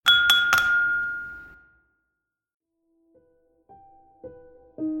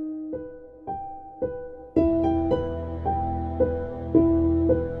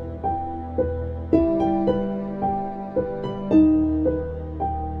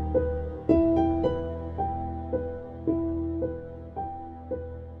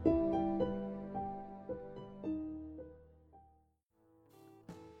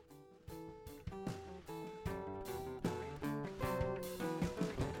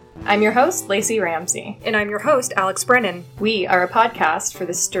I'm your host, Lacey Ramsey. And I'm your host, Alex Brennan. We are a podcast for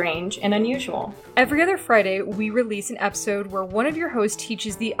the strange and unusual. Every other Friday, we release an episode where one of your hosts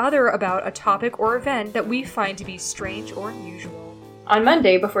teaches the other about a topic or event that we find to be strange or unusual. On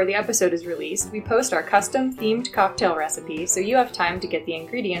Monday, before the episode is released, we post our custom-themed cocktail recipe, so you have time to get the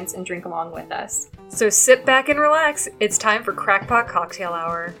ingredients and drink along with us. So sit back and relax. It's time for Crackpot Cocktail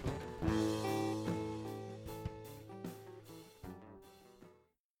Hour.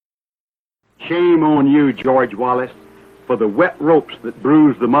 Shame on you, George Wallace, for the wet ropes that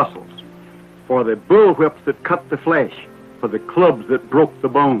bruise the muscles, for the bullwhips that cut the flesh, for the clubs that broke the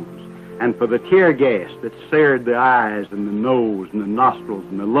bones, and for the tear gas that seared the eyes and the nose and the nostrils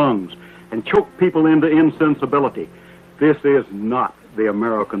and the lungs and choked people into insensibility. This is not the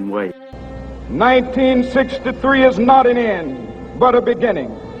American way. 1963 is not an end, but a beginning.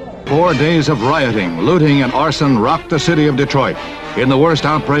 4 days of rioting, looting, and arson rocked the city of Detroit in the worst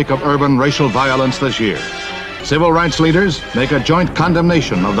outbreak of urban racial violence this year. Civil rights leaders make a joint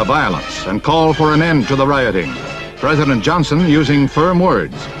condemnation of the violence and call for an end to the rioting. President Johnson, using firm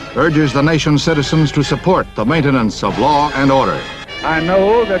words, urges the nation's citizens to support the maintenance of law and order. I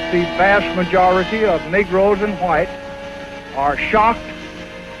know that the vast majority of Negroes and whites are shocked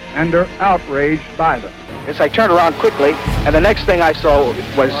and are outraged by them. Yes, I turned around quickly, and the next thing I saw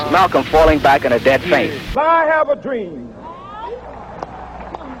was Malcolm falling back in a dead faint. I have a dream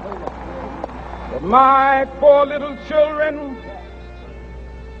that my 4 little children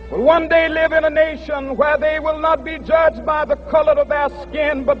will one day live in a nation where they will not be judged by the color of their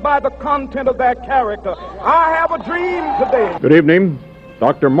skin, but by the content of their character. I have a dream today. Good evening.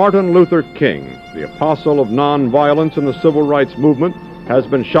 Dr. Martin Luther King, the apostle of nonviolence in the civil rights movement, has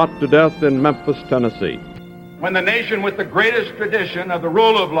been shot to death in Memphis, Tennessee. When the nation with the greatest tradition of the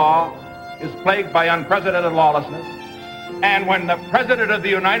rule of law is plagued by unprecedented lawlessness, and when the President of the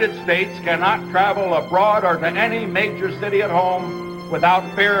United States cannot travel abroad or to any major city at home without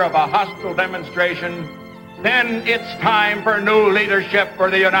fear of a hostile demonstration, then it's time for new leadership for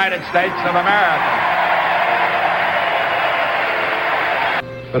the United States of America.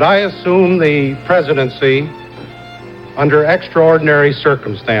 But I assume the presidency under extraordinary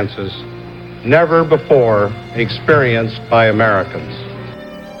circumstances never before experienced by Americans.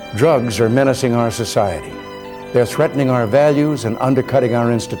 Drugs are menacing our society. They're threatening our values and undercutting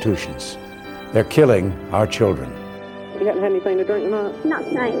our institutions. They're killing our children. You haven't had anything to drink tonight? Not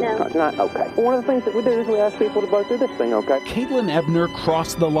tonight, no. Not tonight? Okay. Well, one of the things that we do is we ask people to blow through this thing, okay? Caitlin Ebner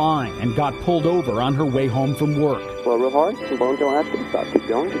crossed the line and got pulled over on her way home from work. Blow real hard. Blow until I ask you to stop. Keep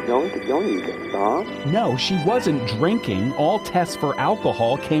going, keep going, keep going. You can stop. No, she wasn't drinking. All tests for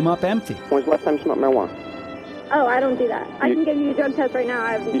alcohol came up empty. When's the last time you smoked marijuana? Oh, I don't do that. I can give you a drug test right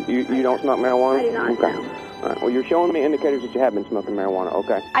now. You don't smoke marijuana? I do not, okay. No. All right. Well, you're showing me indicators that you have been smoking marijuana,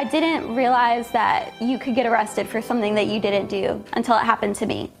 okay? I didn't realize that you could get arrested for something that you didn't do until it happened to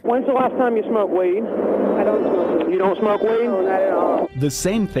me. When's the last time you smoked weed? I don't smoke weed. You don't smoke weed? No, not at all. The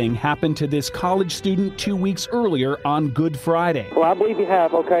same thing happened to this college student 2 weeks earlier on Good Friday. Well, I believe you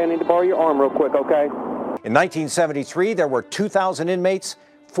have, okay? I need to borrow your arm real quick, okay? In 1973, there were 2,000 inmates.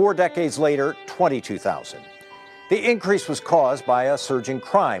 4 decades later, 22,000. The increase was caused by a surge in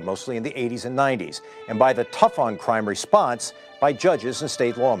crime, mostly in the 80s and 90s, and by the tough-on-crime response by judges and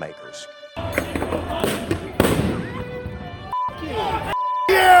state lawmakers. Yeah!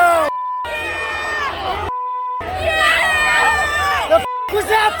 The f*** was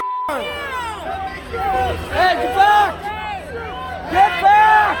that for? Hey, get back! Get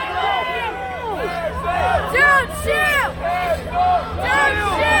back! Don't shoot! Don't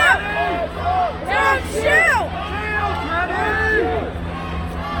shoot! Don't shoot!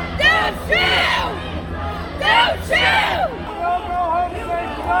 Don't shoot! Don't shoot!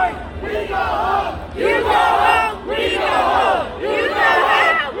 We go home! You go home! We go home! You go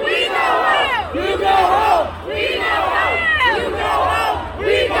home! We go home! You go home! We go home! You go home!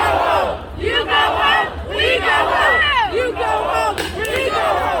 We go home! You go home! We go home! You go home! We go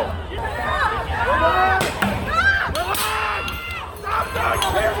home!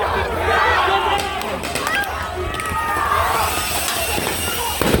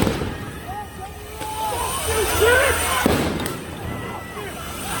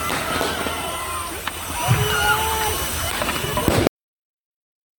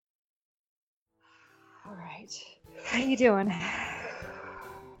 How you doing?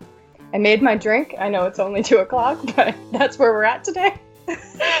 I made my drink. I know it's only 2 o'clock, but that's where we're at today.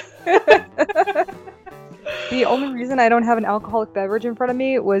 The only reason I don't have an alcoholic beverage in front of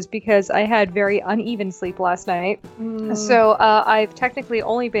me was because I had very uneven sleep last night. So I've technically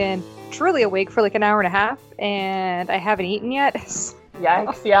only been truly awake for like an hour and a half, and I haven't eaten yet.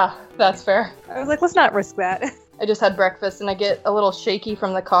 Yikes, yeah, that's fair. I was like, let's not risk that. I just had breakfast and I get a little shaky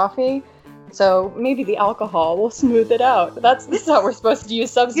from the coffee, so maybe the alcohol will smooth it out. This is how we're supposed to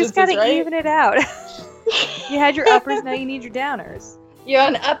use substances, You just gotta right? even it out. You had your uppers, now you need your downers. You're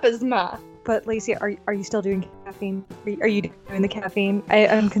an uppers, ma. But Lacey, are you still doing caffeine? Are you doing the caffeine?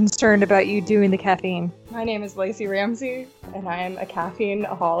 I'm concerned about you doing the caffeine. My name is Lacey Ramsey, and I am a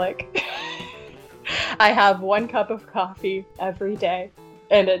caffeine-aholic. I have 1 cup of coffee every day,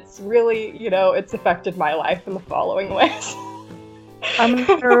 and it's really, it's affected my life in the following ways. I'm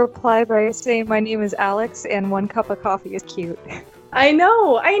going to reply by saying my name is Alex, and 1 cup of coffee is cute. I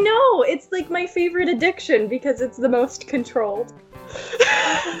know! It's like my favorite addiction because it's the most controlled.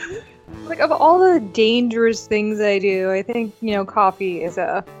 Like, of all the dangerous things I do, I think, coffee is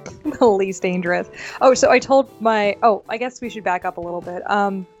the least dangerous. Oh, so I told I guess we should back up a little bit.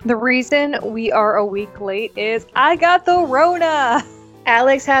 The reason we are a week late is I got the Rona!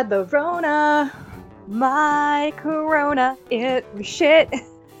 Alex had the Rona! My Corona, it was shit.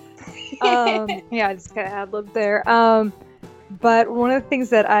 Yeah, I just kind of ad-libbed there. But one of the things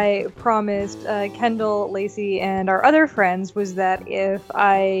that I promised Kendall, Lacey, and our other friends was that if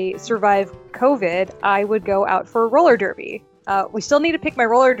I survive COVID, I would go out for a roller derby. We still need to pick my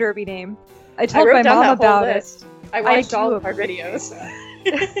roller derby name. I told my mom about it. I watched all of our videos.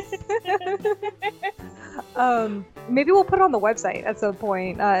 Maybe we'll put it on the website at some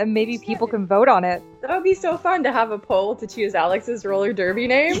point, and maybe people can vote on it. That would be so fun to have a poll to choose Alex's roller derby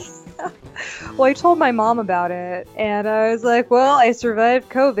name. Well, I told my mom about it, and I was like, well, I survived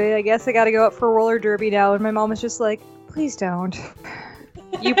COVID. I guess I gotta go out for roller derby now. And my mom was just like, please don't.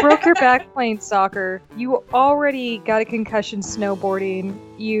 You broke your back playing soccer. You already got a concussion snowboarding.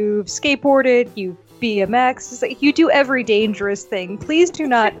 You've skateboarded. You've BMX. It's like, you do every dangerous thing. Please do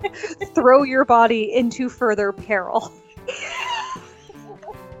not throw your body into further peril.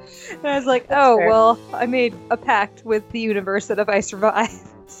 And I was like, oh, fair. Well, I made a pact with the universe that if I survive,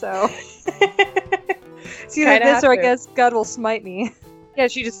 so it's either this or I guess God will smite me. Yeah,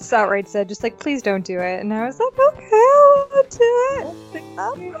 she just outright said, just like, please don't do it. And I was like, okay, I won't do it. I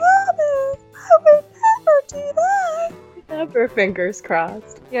promise. I would never do that. Never, fingers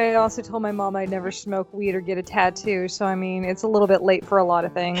crossed. Yeah, I also told my mom I'd never smoke weed or get a tattoo, so I mean, it's a little bit late for a lot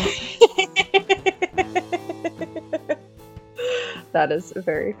of things. That is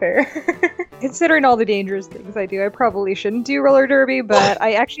very fair. Considering all the dangerous things I do, I probably shouldn't do roller derby, but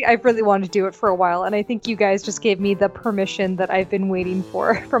I really wanted to do it for a while, and I think you guys just gave me the permission that I've been waiting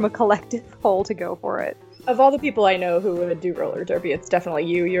for from a collective whole to go for it. Of all the people I know who would do roller derby, it's definitely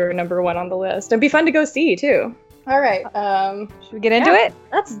you. You're number 1 on the list. It'd be fun to go see, too. All right. Should we get into it?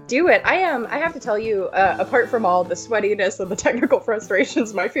 Let's do it. I have to tell you, apart from all the sweatiness and the technical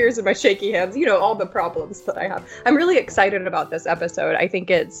frustrations, my fears and my shaky hands, all the problems that I have, I'm really excited about this episode. I think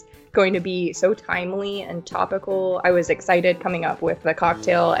it's going to be so timely and topical. I was excited coming up with the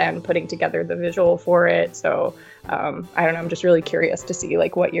cocktail and putting together the visual for it. So, I don't know. I'm just really curious to see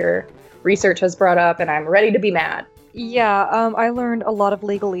what your research has brought up, and I'm ready to be mad. Yeah, I learned a lot of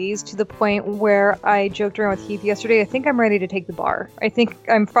legalese to the point where I joked around with Heath yesterday. I think I'm ready to take the bar. I think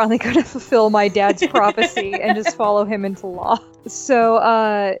I'm finally going to fulfill my dad's prophecy and just follow him into law. So,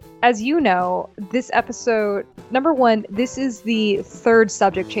 as you know, this episode, number 1, this is the 3rd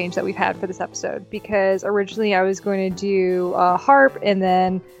subject change that we've had for this episode, because originally I was going to do HAARP, and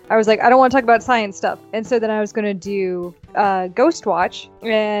then I was like, I don't want to talk about science stuff. And so then I was going to do Ghostwatch,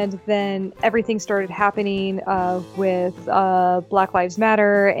 and then everything started happening with Black Lives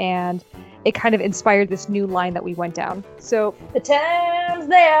Matter, and it kind of inspired this new line that we went down. So the times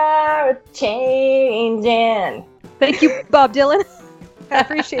they are changing. Thank you, Bob Dylan. I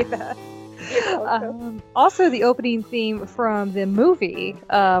appreciate that. Also, the opening theme from the movie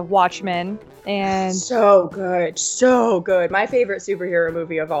Watchmen, and so good. My favorite superhero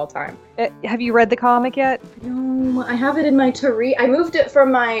movie of all time. Have you read the comic yet? No, I have it in my to read. I moved it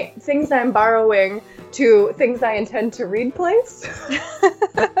from my things I'm borrowing to things I intend to read place.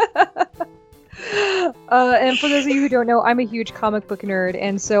 And for those of you who don't know, I'm a huge comic book nerd,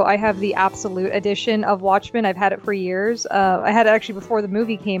 and so I have the Absolute edition of Watchmen. I've had it for years. I had it actually before the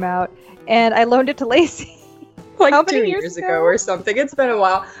movie came out, and I loaned it to Lacey. Like how 2 years ago or something. It's been a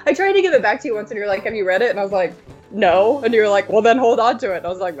while. I tried to give it back to you once, and you're like, have you read it? And I was like, no. And you were like, well, then hold on to it. And I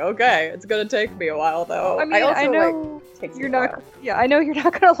was like, okay, it's going to take me a while, though. I mean, I know you're not. Yeah, I know you're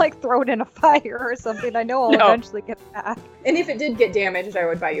not going to throw it in a fire or something. I know I'll eventually get it back. And if it did get damaged, I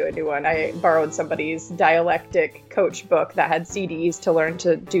would buy you a new one. I borrowed somebody's dialectic coach book that had CDs to learn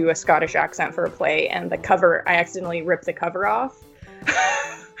to do a Scottish accent for a play, and the cover, I accidentally ripped the cover off.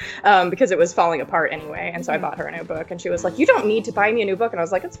 because it was falling apart anyway. And so I bought her a new book, and she was like, "You don't need to buy me a new book." And I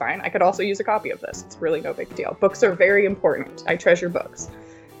was like, "It's fine. I could also use a copy of this. It's really no big deal. Books are very important. I treasure books."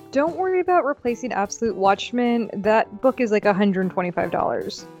 Don't worry about replacing Absolute Watchmen. That book is like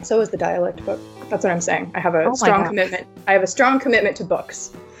 $125. So is the Dialect book. That's what I'm saying. I have a Oh my strong God. commitment. I have a strong commitment to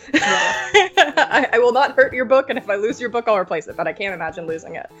books. I will not hurt your book, and if I lose your book, I'll replace it. But I can't imagine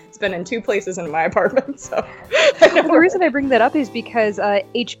losing it. It's been in 2 places in my apartment, so. Well, the reason I bring that up is because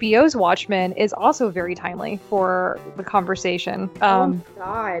HBO's Watchmen is also very timely for the conversation. Oh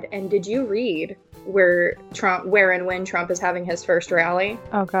God! And did you read where and when Trump is having his first rally?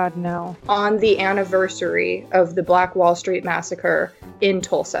 Oh God, no. On the anniversary of the Black Wall Street massacre in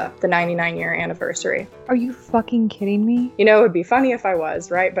Tulsa, the 99-year anniversary. Are you fucking kidding me? You know, it would be funny if I was,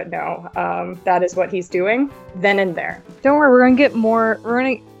 right? But no, that is what he's doing then and there. Don't worry, we're gonna get more.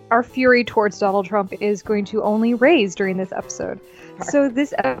 Our fury towards Donald Trump is going to only raise during this episode. So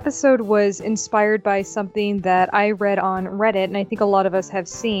this episode was inspired by something that I read on Reddit, and I think a lot of us have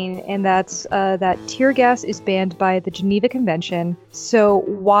seen, and that's that tear gas is banned by the Geneva Convention. So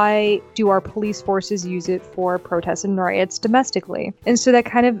why do our police forces use it for protests and riots domestically? And so that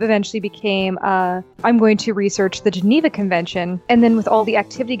kind of eventually became, I'm going to research the Geneva Convention. And then with all the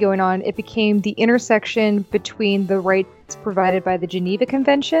activity going on, it became the intersection between the rights provided by the Geneva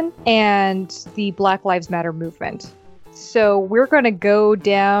Convention and the Black Lives Matter movement. So we're going to go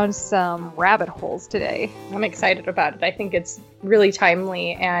down some rabbit holes today. I'm excited about it. I think it's really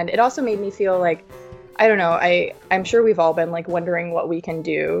timely, and it also made me feel like, I don't know, I'm sure we've all been like wondering what we can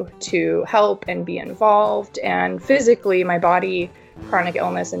do to help and be involved. And physically, my body, chronic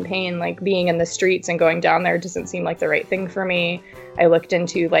illness and pain, like being in the streets and going down there doesn't seem like the right thing for me. I looked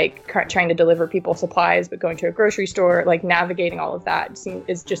into like trying to deliver people supplies, but going to a grocery store, like navigating all of that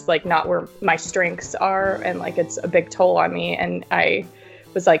is just like not where my strengths are, and like it's a big toll on me. And I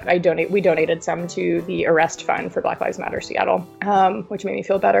was like, we donated some to the Arrest Fund for Black Lives Matter Seattle, which made me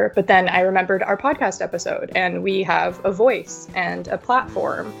feel better. But then I remembered our podcast episode, and we have a voice and a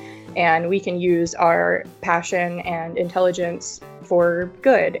platform, and we can use our passion and intelligence for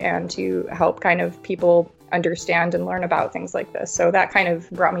good and to help kind of people understand and learn about things like this. So that kind of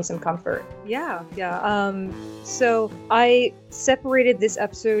brought me some comfort. Yeah. So I separated this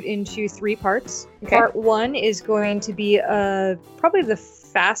episode into 3 parts. Okay. Part 1 is going to be probably the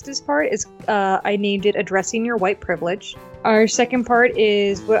fastest part. Is I named it Addressing Your White Privilege. Our second part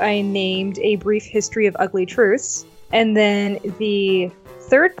is what I named A Brief History of Ugly Truths. And then the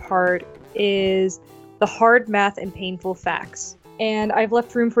third part is The Hard Math and Painful Facts. And I've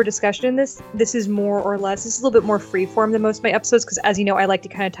left room for discussion in this. This is more or less, this is a little bit more freeform than most of my episodes, because as you know, I like to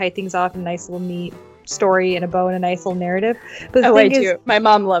kind of tie things off in a nice little neat story and a bow and a nice little narrative. But the I thing is, do. My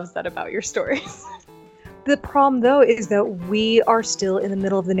mom loves that about your stories. The problem, though, is that we are still in the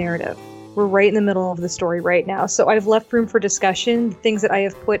middle of the narrative. We're right in the middle of the story right now. So I've left room for discussion. The things that I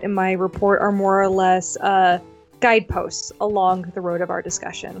have put in my report are more or less guideposts along the road of our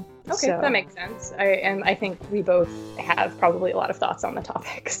discussion. Okay, So- that makes sense. I think we both have probably a lot of thoughts on the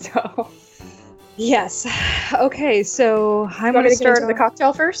topic. So Yes. Okay, so I'm want going me to to get into start the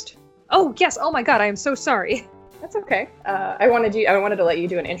cocktail first? Oh, yes. Oh my God, I am so sorry. That's okay. I wanted to let you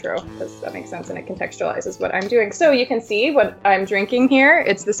do an intro because that makes sense and it contextualizes what I'm doing. So you can see what I'm drinking here.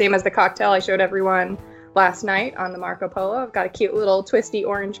 It's the same as the cocktail I showed everyone last night on the Marco Polo. I've got a cute little twisty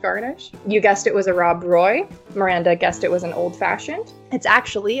orange garnish. You guessed it was a Rob Roy. Miranda guessed it was an old fashioned. It's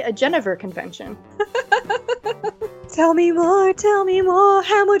actually a Geneva Convention. Tell me more,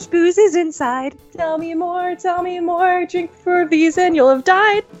 how much booze is inside? Tell me more, drink for these and you'll have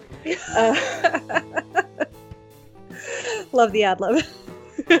died. Love the ad-lib.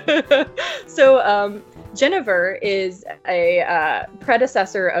 So, Genever is a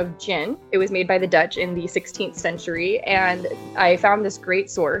predecessor of gin. It was made by the Dutch in the 16th century, and I found this great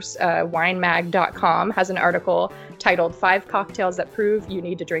source. WineMag.com has an article titled 5 Cocktails That Prove You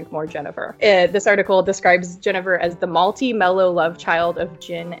Need to Drink More Genever. This article describes Genever as the malty, mellow love child of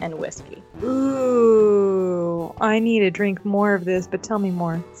gin and whiskey. Ooh, I need to drink more of this, but tell me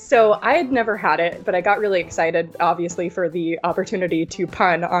more. So I had never had it, but I got really excited, obviously, for the opportunity to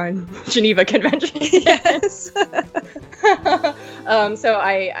pun on Geneva Convention. Yes. So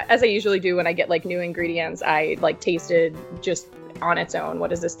I, as I usually do when I get like new ingredients, I like tasted just on its own. What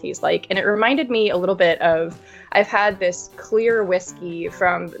does this taste like? And it reminded me a little bit of, I've had this clear whiskey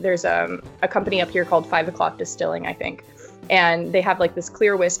from, there's a company up here called 5 O'Clock Distilling, I think. And they have like this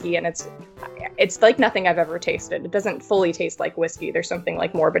clear whiskey, and it's like nothing I've ever tasted. It doesn't fully taste like whiskey. There's something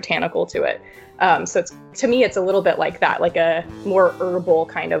like more botanical to it. So to me, it's a little bit like that, like a more herbal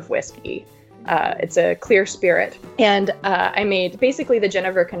kind of whiskey. It's a clear spirit. And I made, basically the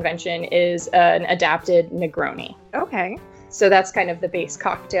Jennifer Convention is an adapted Negroni. Okay. So that's kind of the base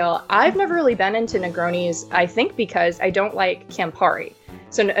cocktail. I've never really been into Negronis, I think because I don't like Campari.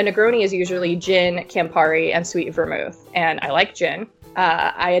 So a Negroni is usually gin, Campari, and sweet vermouth. And I like gin.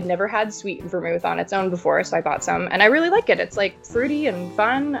 I had never had sweet vermouth on its own before, so I bought some, and I really like it. It's like fruity and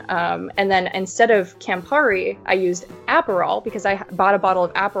fun. And then instead of Campari, I used Aperol because I bought a bottle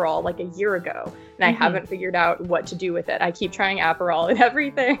of Aperol like a year ago, and I haven't figured out what to do with it. I keep trying Aperol and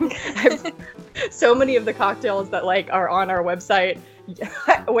everything. So many of the cocktails that like are on our website,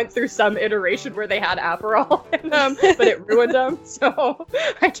 I went through some iteration where they had Aperol in them, but it ruined them. So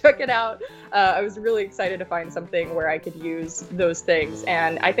I took it out. I was really excited to find something where I could use those things.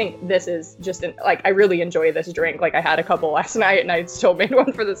 And I think this is just I really enjoy this drink. Like I had a couple last night and I still made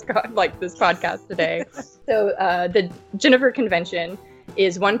one for this podcast today. So the Jennifer Convention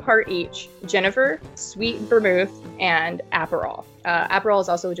is 1 part each Jennifer, sweet vermouth, and Aperol. Aperol is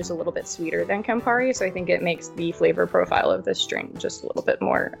also just a little bit sweeter than Campari, so I think it makes the flavor profile of this drink just a little bit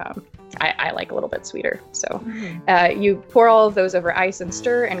more, I like a little bit sweeter. So you pour all of those over ice and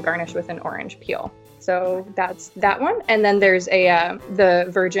stir and garnish with an orange peel. So that's that one. And then there's the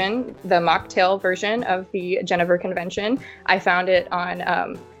mocktail version of the Jennifer Convention. I found it on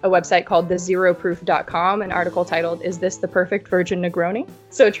a website called thezeroproof.com, an article titled, "Is This the Perfect Virgin Negroni?"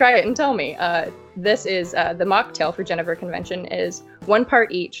 So try it and tell me. This is the mocktail for Jennifer Convention is 1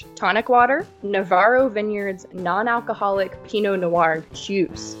 part each tonic water, Navarro Vineyards non-alcoholic Pinot Noir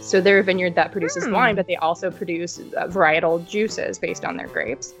juice. So they're a vineyard that produces wine, but they also produce varietal juices based on their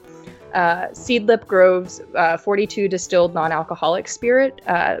grapes. Seedlip Grove's 42 distilled non-alcoholic spirit.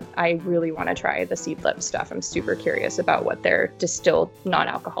 I really want to try the Seedlip stuff. I'm super curious about what their distilled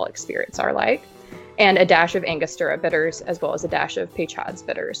non-alcoholic spirits are like. And a dash of Angostura bitters, as well as a dash of Peychaud's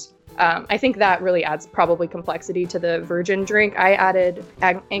bitters. I think that really adds probably complexity to the virgin drink. I added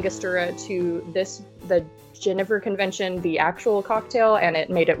Angostura to the Jennifer Convention, the actual cocktail, and it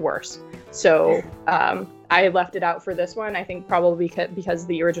made it worse. So I left it out for this one. I think probably because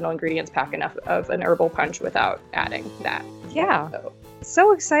the original ingredients pack enough of an herbal punch without adding that. Yeah.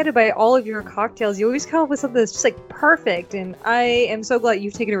 So excited by all of your cocktails. You always come up with something that's just like perfect. And I am so glad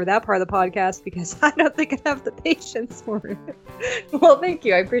you've taken over that part of the podcast because I don't think I have the patience for it. Well, thank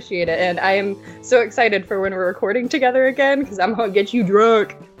you. I appreciate it. And I am so excited for when we're recording together again because I'm going to get you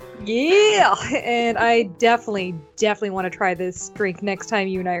drunk. Yeah. And I definitely want to try this drink next time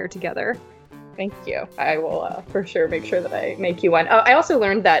you and I are together. Thank you. I will for sure make sure that I make you one. I also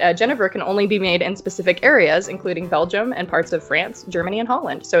learned that Jennifer can only be made in specific areas, including Belgium and parts of France, Germany, and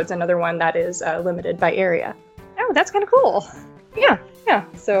Holland. So it's another one that is limited by area. Oh, that's kind of cool. Yeah.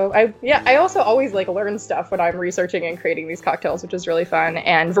 So I also always learn stuff when I'm researching and creating these cocktails, which is really fun.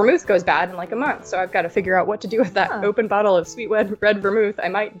 And vermouth goes bad in like a month, so I've got to figure out what to do with that open bottle of sweet red vermouth. I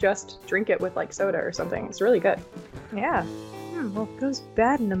might just drink it with soda or something. It's really good. Yeah. Well, it goes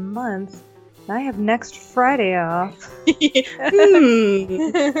bad in a month. I have next Friday off. I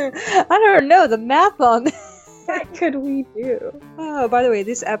don't know the math on this. What could we do? Oh, by the way,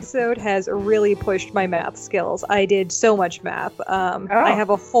 this episode has really pushed my math skills. I did so much math. I have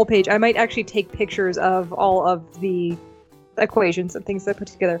a whole page. I might actually take pictures of all of the equations and things I put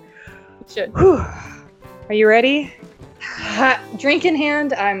together. You should. Are you ready? Drink in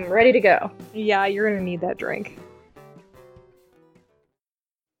hand, I'm ready to go. Yeah, you're going to need that drink.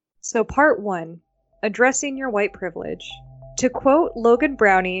 So part 1, addressing your white privilege. To quote Logan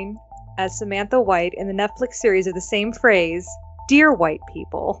Browning as Samantha White in the Netflix series of the same phrase, "Dear white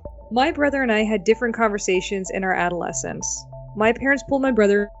people." My brother and I had different conversations in our adolescence. My parents pulled my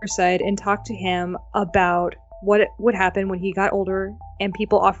brother aside and talked to him about what would happen when he got older and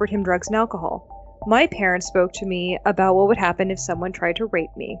people offered him drugs and alcohol. My parents spoke to me about what would happen if someone tried to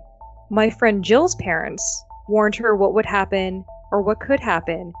rape me. My friend Jill's parents warned her what would happen or what could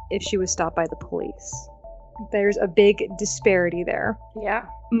happen if she was stopped by the police. There's a big disparity there. Yeah.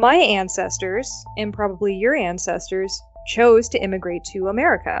 My ancestors, and probably your ancestors, chose to immigrate to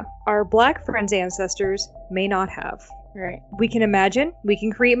America. Our Black friends' ancestors may not have. Right. We can imagine, we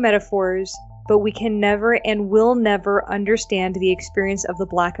can create metaphors, but we can never and will never understand the experience of the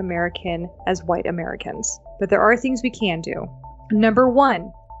Black American as white Americans. But there are things we can do. Number 1,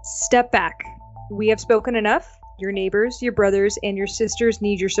 step back. We have spoken enough. Your neighbors, your brothers, and your sisters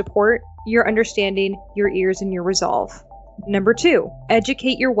need your support, your understanding, your ears, and your resolve. Number 2,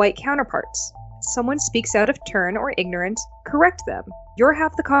 educate your white counterparts. Someone speaks out of turn or ignorance, correct them. Your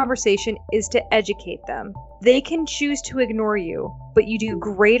half the conversation is to educate them. They can choose to ignore you, but you do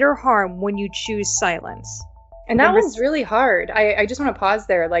greater harm when you choose silence. And that one's really hard. I just want to pause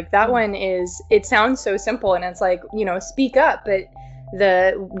there. Like, that one it sounds so simple, and it's like, speak up, but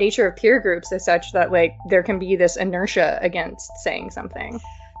the nature of peer groups is such that, like, there can be this inertia against saying something.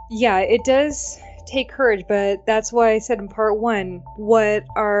 Yeah, it does take courage, but that's why I said in part 1, what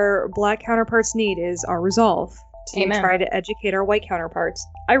our Black counterparts need is our resolve to Amen. try to educate our white counterparts.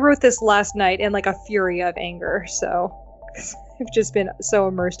 I wrote this last night in like a fury of anger, so I've just been so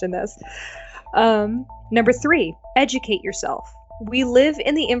immersed in this. Number 3, educate yourself. We live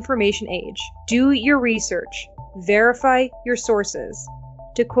in the information age. Do your research. Verify your sources.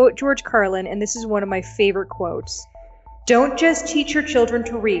 To quote George Carlin, and this is one of my favorite quotes, "Don't just teach your children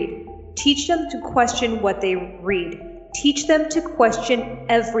to read. Teach them to question what they read. Teach them to question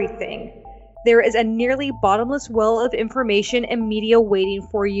everything. There is a nearly bottomless well of information and media waiting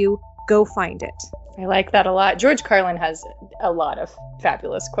for you. Go find it." I like that a lot. George Carlin has a lot of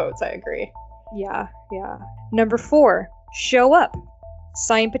fabulous quotes, I agree. Yeah. Number 4, show up.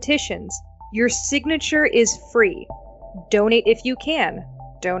 Sign petitions. Your signature is free. Donate if you can.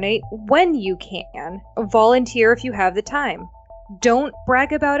 Donate when you can. Volunteer if you have the time. Don't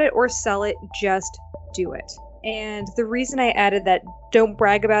brag about it or sell it, just do it. And the reason I added that don't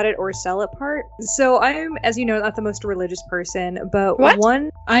brag about it or sell it part, so I'm, as you know, not the most religious person, but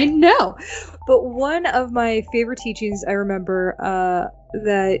one of my favorite teachings I remember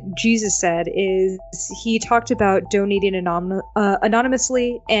that Jesus said is he talked about donating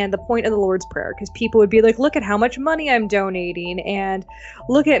anonymously and the point of the Lord's Prayer, because people would be like, look at how much money I'm donating, and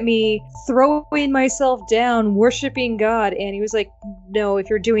look at me throwing myself down, worshiping God. And he was like, no, if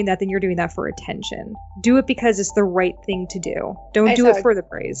you're doing that, then you're doing that for attention. Do it because it's the right thing to do. Don't do it for the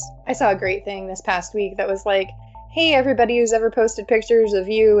praise. I saw a great thing this past week that was like, hey, everybody who's ever posted pictures of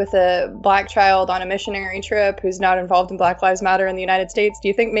you with a black child on a missionary trip who's not involved in Black Lives Matter in the United States, do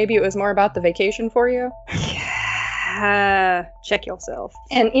you think maybe it was more about the vacation for you? Check yourself.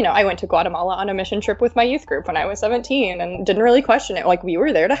 And, I went to Guatemala on a mission trip with my youth group when I was 17 and didn't really question it. Like, we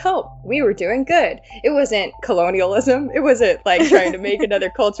were there to help. We were doing good. It wasn't colonialism. It wasn't like trying to make another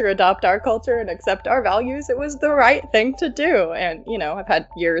culture adopt our culture and accept our values. It was the right thing to do. And, I've had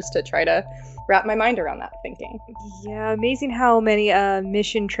years to try to wrap my mind around that thinking. Yeah, amazing how many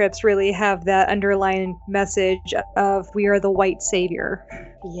mission trips really have that underlying message of we are the white savior.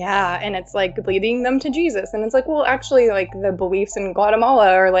 Yeah, and it's like leading them to Jesus. And it's like, well, actually, like the beliefs in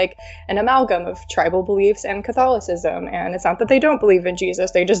Guatemala are like an amalgam of tribal beliefs and Catholicism. And it's not that they don't believe in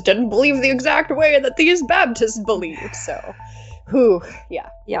Jesus. They just didn't believe the exact way that these Baptists believed. So, yeah.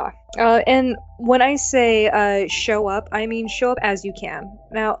 And when I say show up, I mean show up as you can.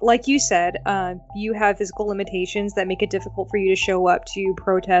 Now, like you said, you have physical limitations that make it difficult for you to show up to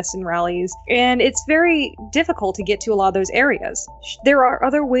protests and rallies, and it's very difficult to get to a lot of those areas. There are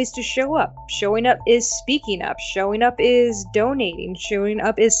other ways to show up. Showing up is speaking up. Showing up is donating. Showing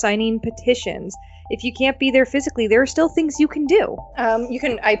up is signing petitions. If you can't be there physically, there are still things you can do.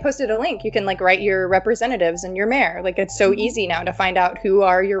 I posted a link. You can like write your representatives and your mayor. Like, it's so easy now to find out who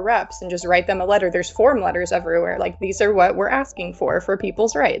are your reps and just write them a letter. There's form letters everywhere. Like, these are what we're asking for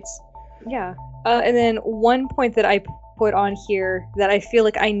people's rights. Yeah. And then one point that I put on here that I feel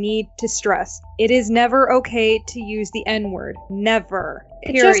like I need to stress. It is never okay to use the N-word. Never.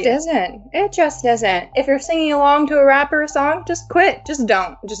 It just isn't. It just isn't. If you're singing along to a rapper song, just quit. Just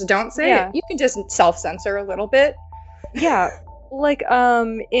don't. Just don't say it. You can just self-censor a little bit. Yeah. Like,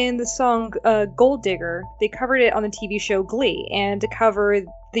 in the song Gold Digger, they covered it on the TV show Glee, and to cover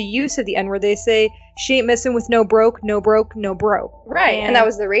the use of the N-word, they say, she ain't messing with no broke, no broke, no broke. Right, and that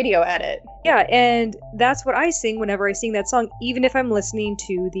was the radio edit. Yeah, and that's what I sing whenever I sing that song, even if I'm listening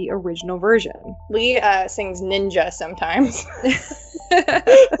to the original version. Lee sings ninja sometimes.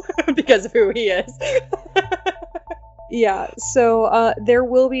 Because of who he is. Yeah, so there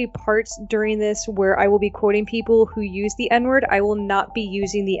will be parts during this where I will be quoting people who use the N-word. I will not be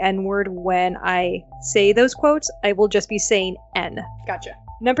using the N-word when I say those quotes. I will just be saying N. Gotcha.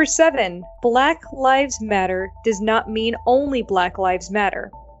 Number 7, Black Lives Matter does not mean only Black Lives Matter.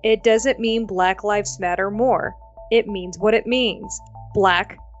 It doesn't mean Black Lives Matter more. It means what it means.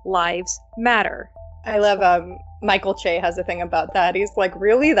 Black Lives Matter. I love Michael Che has a thing about that. He's like,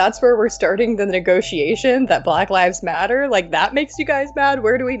 really? That's where we're starting the negotiation? That Black Lives Matter? Like, that makes you guys mad?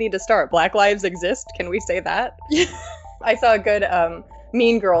 Where do we need to start? Black lives exist? Can we say that? I saw a good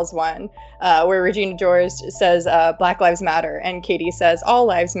Mean Girls one where Regina George says Black Lives Matter, and Katie says all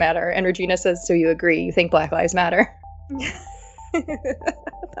lives matter, and Regina says, so you agree? You think Black Lives Matter?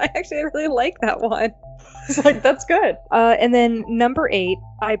 I actually really like that one. It's like, that's good. And then number 8,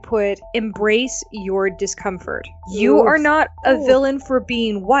 I put embrace your discomfort. You are not a villain for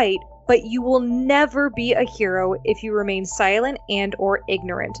being white, but you will never be a hero if you remain silent and or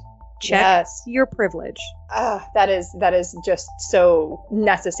ignorant. Check Yes. your privilege. That is just so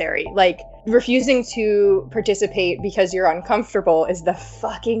necessary. Like, refusing to participate because you're uncomfortable is the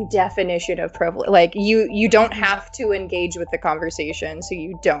fucking definition of privilege. Like, you don't have to engage with the conversation, so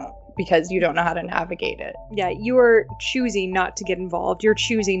you don't, because you don't know how to navigate it. Yeah, you are choosing not to get involved. You're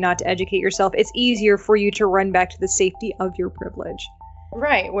choosing not to educate yourself. It's easier for you to run back to the safety of your privilege.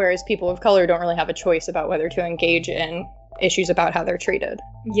 Right, whereas people of color don't really have a choice about whether to engage in issues about how they're treated.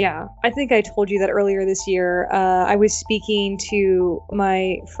 Yeah, I think I told you that earlier this year. I was speaking to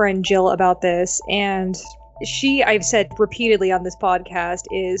my friend Jill about this, and she, I've said repeatedly on this podcast,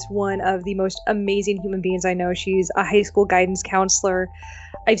 is one of the most amazing human beings I know. She's a high school guidance counselor.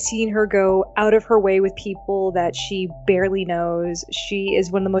 I've seen her go out of her way with people that she barely knows. She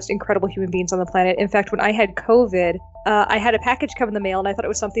is one of the most incredible human beings on the planet. In fact, when I had COVID, I had a package come in the mail, and I thought it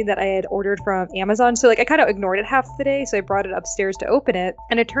was something that I had ordered from Amazon. So, I kind of ignored it half the day. So I brought it upstairs to open it.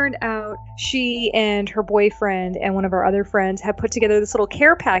 And it turned out she and her boyfriend and one of our other friends had put together this little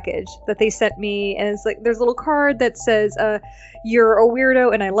care package that they sent me. And it's there's a little card that says, you're a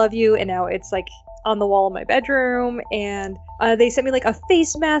weirdo and I love you. And now it's on the wall of my bedroom, and they sent me a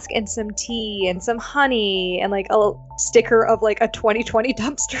face mask and some tea and some honey and a sticker of a 2020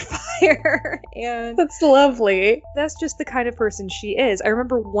 dumpster fire. And that's lovely. That's just the kind of person she is. I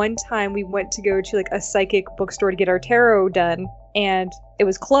remember one time we went to go to a psychic bookstore to get our tarot done, and it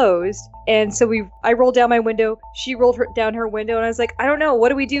was closed. And so I rolled down my window, she rolled down her window, and I was like, I don't know, what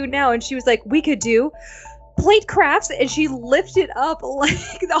do we do now? And she was like, we could do plate crafts, and she lifted up all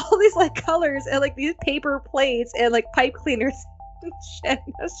these colors and these paper plates and pipe cleaners and shit.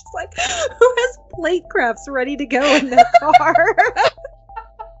 I was just like, who has plate crafts ready to go in their car?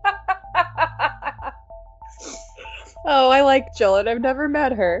 Oh, I like Jill, and I've never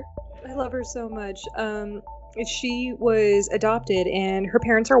met her. I love her so much. She was adopted, and her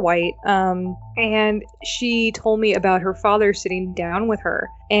parents are white. And she told me about her father sitting down with her,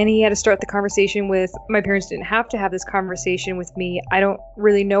 and he had to start the conversation with, my parents didn't have to have this conversation with me. I don't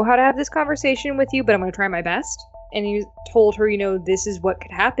really know how to have this conversation with you, but I'm going to try my best. And he told her, this is what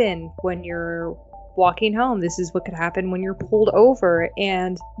could happen when you're walking home. This is what could happen when you're pulled over.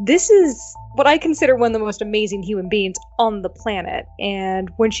 And this is what I consider one of the most amazing human beings on the planet. And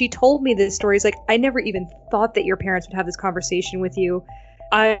when she told me this story, it's I never even thought that your parents would have this conversation with you.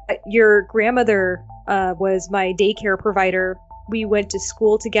 Your grandmother was my daycare provider. We went to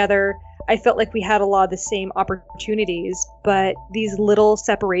school together. I felt like we had a lot of the same opportunities, but these little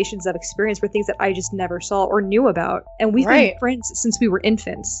separations of experience were things that I just never saw or knew about. And we've been friends since we were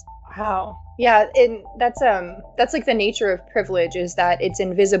infants. Wow. Yeah, and that's the nature of privilege, is that it's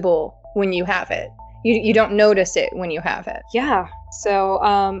invisible when you have it. You don't notice it when you have it. Yeah. So,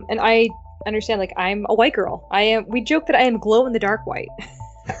 and I understand, I'm a white girl. We joke that I am glow in the dark white.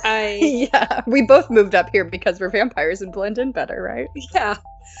 Yeah, we both moved up here because we're vampires and blend in better, right? Yeah.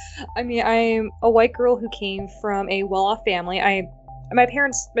 I mean, I'm a white girl who came from a well-off family. My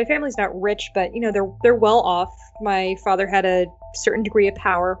family's not rich, but they're well off. My father had a certain degree of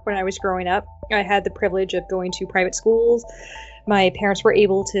power when I was growing up. I had the privilege of going to private schools. My parents were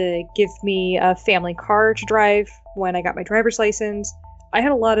able to give me a family car to drive when I got my driver's license. I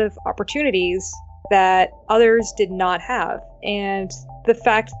had a lot of opportunities that others did not have. And the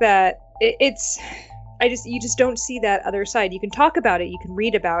fact that you just don't see that other side. You can talk about it, you can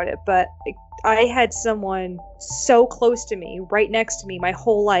read about it, but I had someone so close to me, right next to me my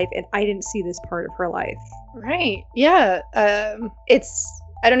whole life, and I didn't see this part of her life. Right. Yeah.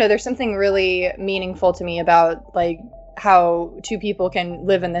 I don't know, there's something really meaningful to me about how two people can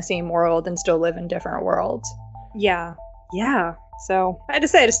live in the same world and still live in different worlds. Yeah. Yeah. So I had to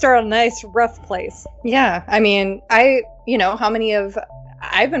say, I had to start on a nice rough place. Yeah. I mean, I've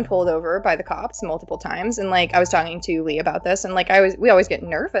been pulled over by the cops multiple times, and I was talking to Lee about this, and we always get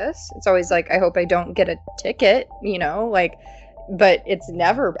nervous. It's always I hope I don't get a ticket, but it's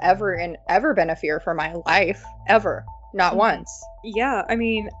never ever been a fear for my life, ever. Not once. Yeah, I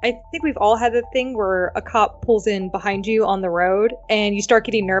mean, I think we've all had the thing where a cop pulls in behind you on the road and you start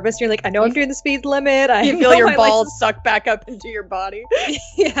getting nervous. You're like, I know I'm doing the speed limit. You feel your balls suck back up into your body.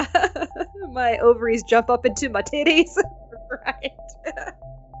 Yeah. My ovaries jump up into my titties. Right.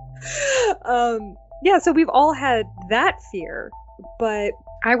 Yeah, so we've all had that fear. But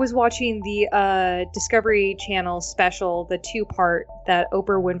I was watching the Discovery Channel special, the 2-part that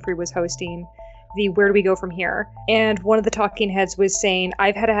Oprah Winfrey was hosting, the Where Do We Go From Here? And one of the talking heads was saying,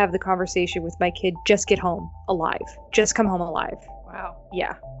 I've had to have the conversation with my kid, just get home alive. Just come home alive. Wow.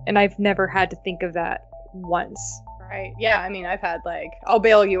 Yeah. And I've never had to think of that once. Right. Yeah. I mean, I've had like, I'll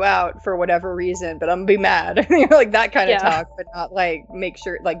bail you out for whatever reason, but I'm gonna be mad. You know, like that kind of talk, but not like make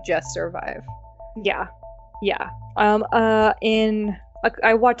sure like just survive. Yeah. Yeah.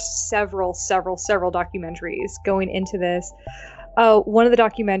 I watched several documentaries going into this. One of the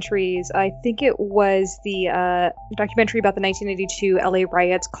documentaries, I think it was the documentary about the 1982 LA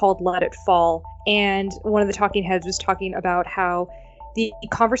riots called Let It Fall. And one of the talking heads was talking about how the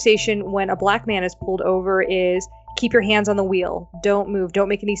conversation when a black man is pulled over is keep your hands on the wheel, don't move, don't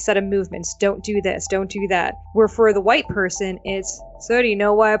make any sudden movements, don't do this, don't do that. Where for the white person, it's, so do you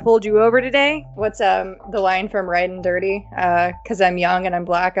know why I pulled you over today? What's the line from Riding Dirty? 'Cause I'm young and I'm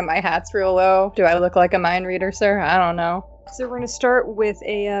black and my hat's real low. Do I look like a mind reader, sir? I don't know. So we're going to start with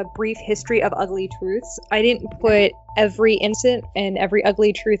a brief history of ugly truths. I didn't put every incident and every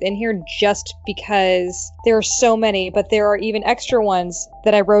ugly truth in here just because there are so many, but there are even extra ones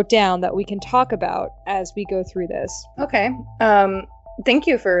that I wrote down that we can talk about as we go through this. Okay. Thank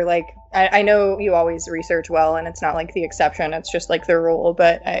you for I know you always research well and it's not like the exception, it's just like the rule,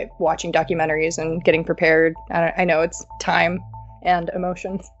 but watching documentaries and getting prepared, I know it's time and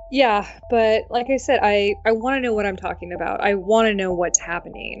emotions. Yeah, but like I said, I want to know what I'm talking about. I want to know what's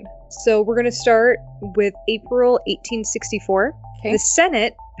happening. So we're going to start with April 1864. Okay. The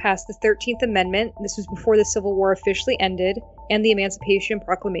Senate passed the 13th Amendment. This was before the Civil War officially ended, and the Emancipation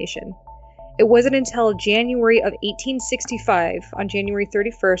Proclamation. It wasn't until January of 1865, on January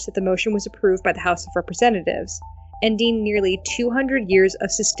 31st, that the motion was approved by the House of Representatives, ending nearly 200 years of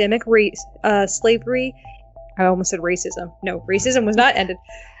systemic slavery. I almost said racism. No, racism was not ended.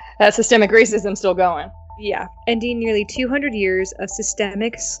 That systemic racism still going. Yeah, ending nearly 200 years of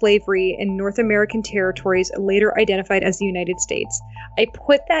systemic slavery in North American territories later identified as the United States. I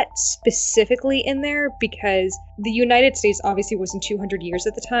put that specifically in there because the United States obviously wasn't 200 years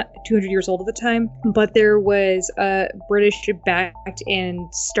old at the time, but there was British backed and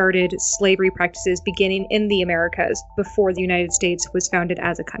started slavery practices beginning in the Americas before the United States was founded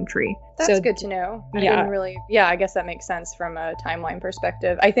as a country. That's good to know. I guess that makes sense from a timeline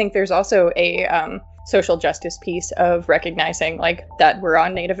perspective. I think there's also a social justice piece of recognizing that we're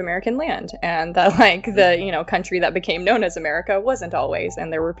on Native American land and that the country that became known as America wasn't always,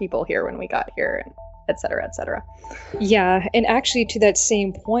 and there were people here when we got here, and et cetera, et cetera. Yeah, and actually to that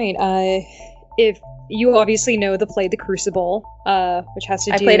same point, if you obviously know the play The Crucible, which has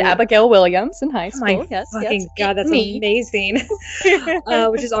to do... I played Abigail Williams in high school. Oh my fucking God, that's amazing.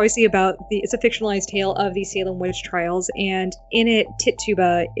 Which is obviously about it's a fictionalized tale of the Salem witch trials, and in it,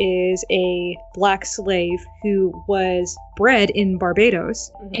 Tituba is a black slave who was bred in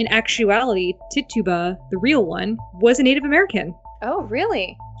Barbados. Mm-hmm. In actuality, Tituba, the real one, was a Native American. Oh,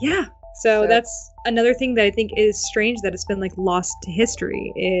 really? Yeah. So that's another thing that I think is strange that it's been lost to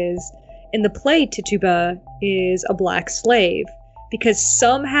history is... In the play, Tituba is a black slave because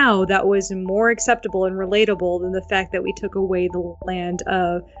somehow that was more acceptable and relatable than the fact that we took away the land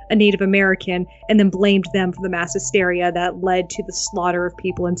of a Native American and then blamed them for the mass hysteria that led to the slaughter of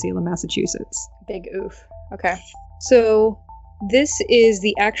people in Salem, Massachusetts. Big oof. Okay. So this is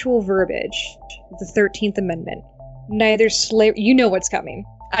the actual verbiage of the 13th Amendment. Neither slave... You know what's coming.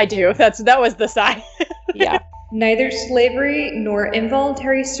 I do. That was the sign. Yeah. Neither slavery nor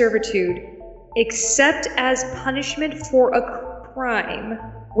involuntary servitude, except as punishment for a crime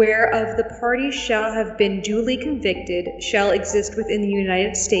whereof the party shall have been duly convicted, shall exist within the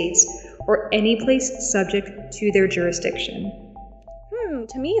United States or any place subject to their jurisdiction.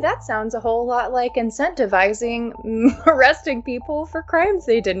 To me, that sounds a whole lot like incentivizing arresting people for crimes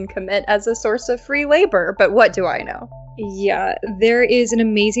they didn't commit as a source of free labor. But what do I know? Yeah, there is an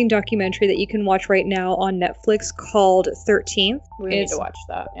amazing documentary that you can watch right now on Netflix called 13th. We need to watch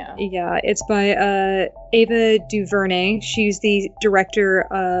that, yeah. Yeah, it's by Ava DuVernay. She's the director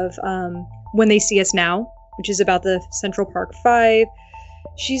of When They See Us Now, which is about the Central Park Five.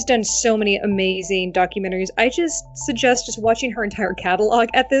 She's done so many amazing documentaries. I just suggest just watching her entire catalog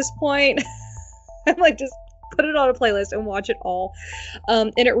at this point. I'm just put it on a playlist and watch it all.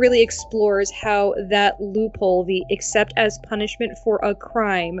 And it really explores how that loophole, the except as punishment for a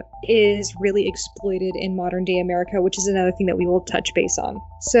crime, is really exploited in modern day America, which is another thing that we will touch base on.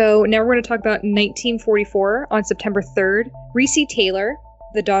 So now we're going to talk about 1944 on September 3rd. Reese Taylor,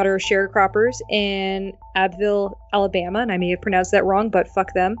 the daughter of sharecroppers in Abbeville, Alabama, and I may have pronounced that wrong, but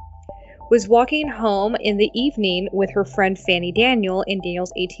fuck them, was walking home in the evening with her friend Fanny Daniel and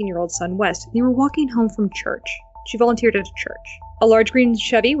Daniel's 18-year-old son West. They were walking home from church. She volunteered at a church. A large green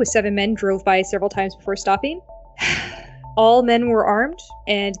Chevy with 7 men drove by several times before stopping. All men were armed,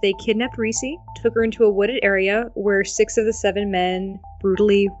 and they kidnapped Reese, took her into a wooded area where 6 of the 7 men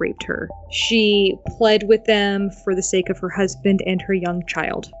brutally raped her. She pled with them for the sake of her husband and her young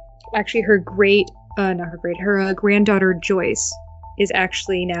child. Actually, her granddaughter Joyce is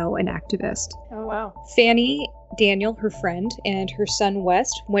actually now an activist. Oh, wow. Fanny, Daniel, her friend, and her son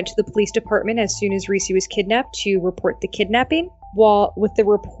West went to the police department as soon as Reese was kidnapped to report the kidnapping. While with the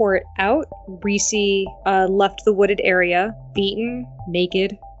report out, Reese left the wooded area, beaten,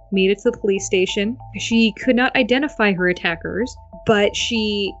 naked, made it to the police station. She could not identify her attackers, but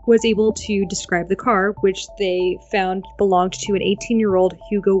she was able to describe the car, which they found belonged to an 18-year-old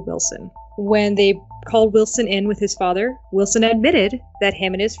Hugo Wilson. When they called Wilson in with his father, Wilson admitted that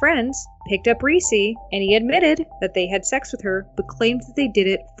him and his friends picked up Reese, and he admitted that they had sex with her, but claimed that they did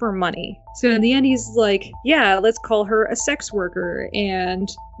it for money. So in the end, he's like, yeah, let's call her a sex worker, and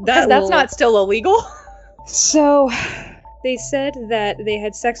that's not still illegal. So they said that they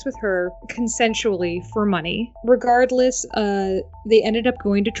had sex with her consensually for money. Regardless, they ended up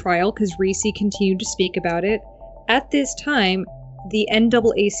going to trial because Reese continued to speak about it. At this time, the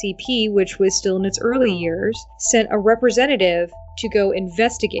NAACP, which was still in its early years, sent a representative to go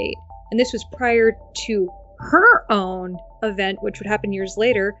investigate. And this was prior to her own event, which would happen years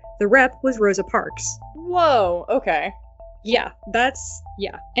later. The rep was Rosa Parks. Whoa, okay. Yeah.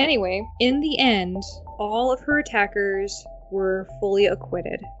 Anyway, in the end, all of her attackers were fully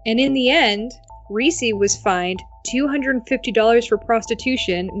acquitted. And in the end, Reese was fined $250 for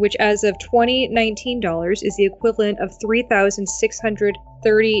prostitution, which as of 2019 dollars is the equivalent of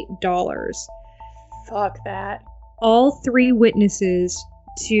 $3,630. Fuck that. All 3 witnesses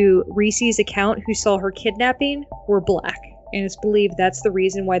to Reese's account who saw her kidnapping were black, and it's believed that's the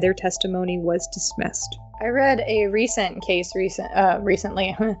reason why their testimony was dismissed. I read a recent case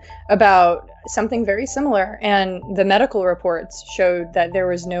recently about something very similar, and the medical reports showed that there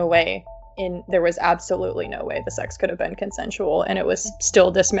was absolutely no way the sex could have been consensual, and it was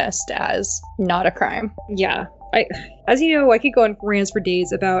still dismissed as not a crime. Yeah. As you know, I could go on rants for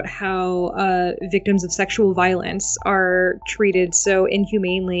days about how victims of sexual violence are treated so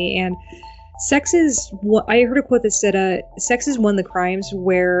inhumanely, and sex is what I heard a quote that said, sex is one of the crimes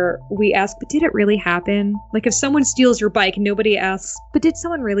where we ask, but did it really happen? Like if someone steals your bike, nobody asks, but did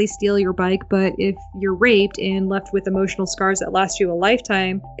someone really steal your bike? But if you're raped and left with emotional scars that last you a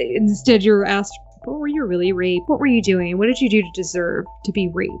lifetime, instead you're asked, but were you really raped? What were you doing? What did you do to deserve to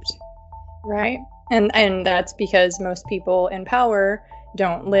be raped? Right. And that's because most people in power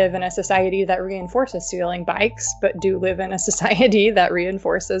don't live in a society that reinforces stealing bikes, but do live in a society that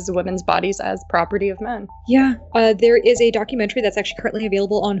reinforces women's bodies as property of men. Yeah. There is a documentary that's actually currently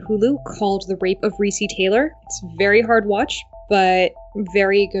available on Hulu called The Rape of Reese Taylor. It's a very hard watch, but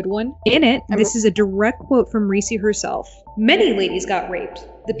very good one. In it, this is a direct quote from Reese herself. Many ladies got raped.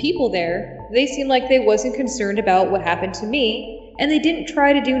 The people there, they seemed like they wasn't concerned about what happened to me, and they didn't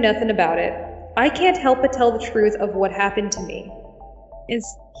try to do nothing about it. I can't help but tell the truth of what happened to me. And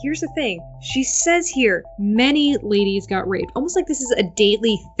here's the thing. She says here, many ladies got raped. Almost like this is a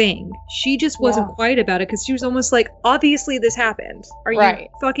daily thing. She just wasn't quiet about it because she was almost like, obviously this happened. Are you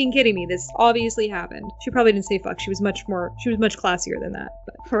fucking kidding me? This obviously happened. She probably didn't say fuck. She was much classier than that.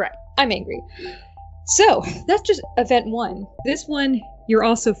 But right. I'm angry. So, that's just event 1. This one you're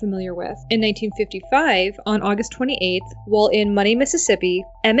also familiar with. In 1955, on August 28th, while in Money, Mississippi,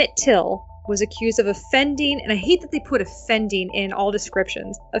 Emmett Till was accused of offending, and I hate that they put offending in all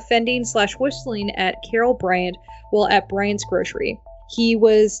descriptions, offending/whistling at Carol Bryant while at Bryant's grocery. He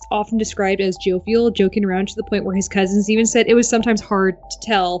was often described as jovial, joking around to the point where his cousins even said it was sometimes hard to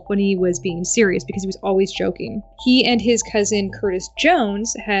tell when he was being serious because he was always joking. He and his cousin Curtis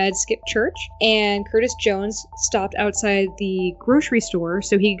Jones had skipped church, and Curtis Jones stopped outside the grocery store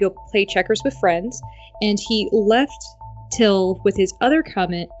so he could go play checkers with friends, and he left Till with his other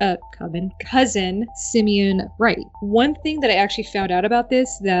cousin, Simeon Wright. One thing that I actually found out about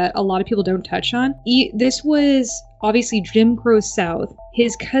this that a lot of people don't touch on, this was obviously Jim Crow South.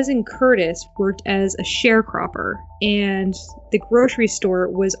 His cousin Curtis worked as a sharecropper, and the grocery store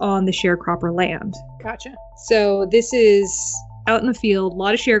was on the sharecropper land. Gotcha. So this is out in the field, a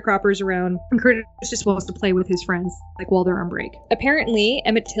lot of sharecroppers around, and Curtis just wants to play with his friends, like while they're on break. Apparently,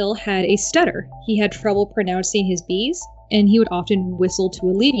 Emmett Till had a stutter. He had trouble pronouncing his B's, and he would often whistle to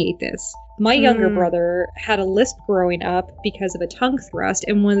alleviate this. My younger brother had a lisp growing up because of a tongue thrust,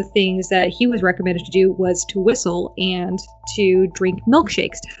 and one of the things that he was recommended to do was to whistle and to drink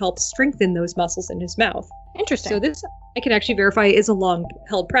milkshakes to help strengthen those muscles in his mouth. Interesting. So this, I can actually verify, is a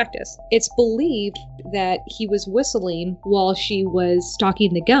long-held practice. It's believed that he was whistling while she was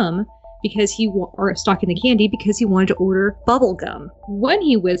stalking the gum because or stocking the candy because he wanted to order bubble gum. When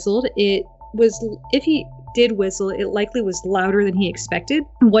he whistled, if he did whistle, it likely was louder than he expected.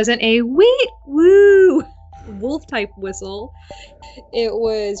 It wasn't a wee woo wolf type whistle. It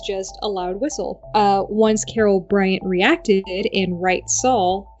was just a loud whistle. Once Carol Bryant reacted and Wright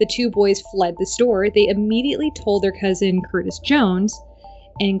saw, the two boys fled the store. They immediately told their cousin Curtis Jones,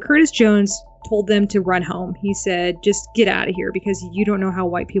 and Curtis Jones told them to run home. He said, just get out of here because you don't know how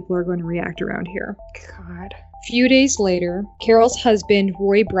white people are going to react around here. God. Few days later, Carol's husband,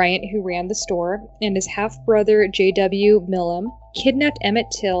 Roy Bryant, who ran the store, and his half-brother, J.W. Millam, kidnapped Emmett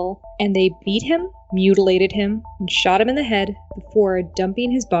Till, and they beat him, mutilated him, and shot him in the head before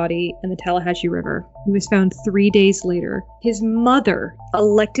dumping his body in the Tallahatchie River. He was found 3 days later. His mother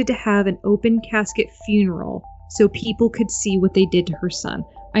elected to have an open casket funeral so people could see what they did to her son.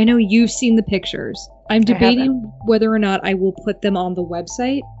 I know you've seen the pictures. I'm debating whether or not I will put them on the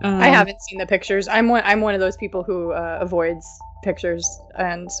website. I haven't seen the pictures. I'm one of those people who avoids pictures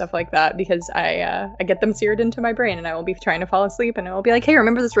and stuff like that because I get them seared into my brain, and I will be trying to fall asleep, and I will be like, hey,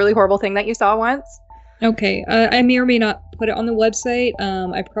 remember this really horrible thing that you saw once? Okay, I may or may not put it on the website.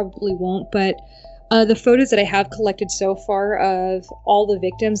 I probably won't, but the photos that I have collected so far of all the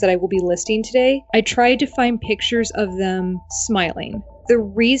victims that I will be listing today, I tried to find pictures of them smiling. The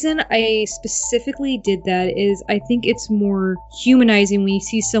reason I specifically did that is I think it's more humanizing when you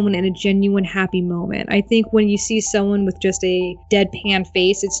see someone in a genuine happy moment. I think when you see someone with just a deadpan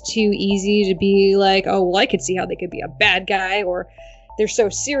face, it's too easy to be like, oh, well, I could see how they could be a bad guy, or they're so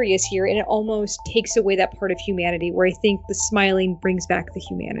serious here, and it almost takes away that part of humanity where I think the smiling brings back the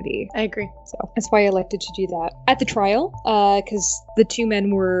humanity. I agree. So that's why I elected to do that. At the trial, because the two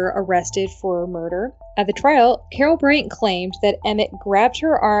men were arrested for murder, at the trial, Carol Bryant claimed that Emmett grabbed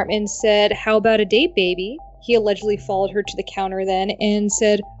her arm and said, "How about a date, baby?" He allegedly followed her to the counter then and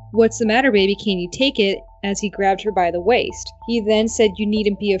said, "What's the matter, baby? Can you take it?" as he grabbed her by the waist. He then said, "You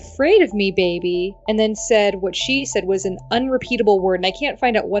needn't be afraid of me, baby," and then said what she said was an unrepeatable word, and I can't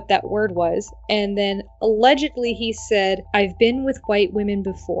find out what that word was. And then allegedly he said, "I've been with white women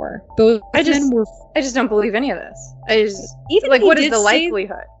before." Both men were... I just don't believe any of this. Even like, if what he is the did say-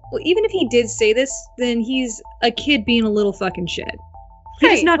 likelihood? Well, even if he did say this, then he's a kid being a little fucking shit. He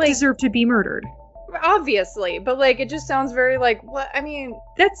does not deserve to be murdered. Obviously, but like it just sounds very like what I mean.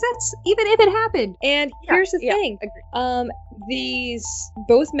 That's even if it happened. And here's the thing: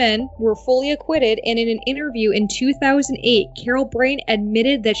 both men were fully acquitted. And in an interview in 2008, Carol Bryant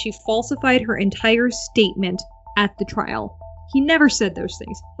admitted that she falsified her entire statement at the trial. He never said those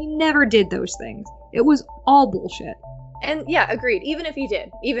things. He never did those things. It was all bullshit. And yeah, agreed. Even if he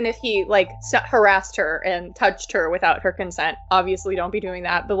did, even if he like harassed her and touched her without her consent, obviously don't be doing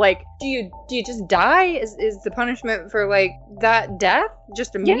that. But like, do you just die? Is the punishment for like that death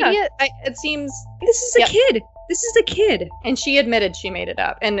just immediate? Yeah. It seems this is a kid. This is a kid, and she admitted she made it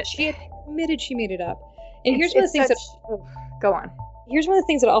up. And she admitted she made it up. And here's one of the things go on. Here's one of the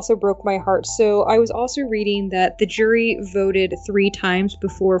things that also broke my heart. So I was also reading that the jury voted 3 times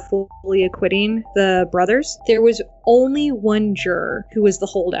before fully acquitting the brothers. There was only one juror who was the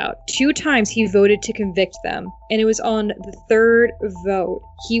holdout. 2 times he voted to convict them. And it was on the 3rd vote,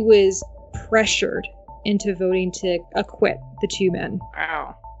 he was pressured into voting to acquit the 2 men.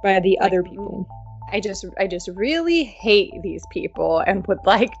 Wow. By the other people. I just really hate these people and would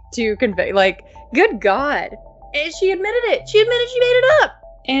like to convict. Like, good God. And she admitted it. She admitted she made it up.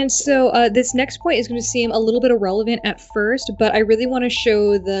 And so this next point is going to seem a little bit irrelevant at first, but I really want to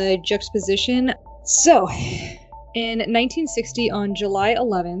show the juxtaposition. So, in 1960, on July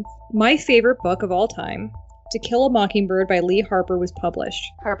 11th, my favorite book of all time, To Kill a Mockingbird by Lee Harper, was published.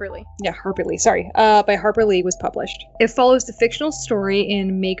 Harper Lee. Yeah, Harper Lee. Sorry. By Harper Lee was published. It follows the fictional story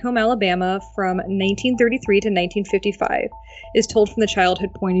in Macomb, Alabama from 1933 to 1955. It is told from the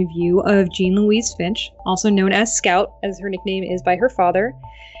childhood point of view of Jean Louise Finch, also known as Scout, as her nickname is by her father,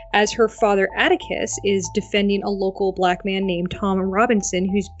 as her father Atticus is defending a local black man named Tom Robinson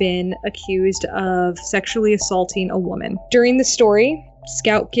who's been accused of sexually assaulting a woman. During the story,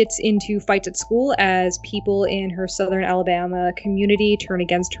 Scout gets into fights at school as people in her southern Alabama community turn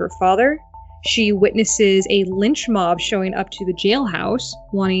against her father. She witnesses a lynch mob showing up to the jailhouse,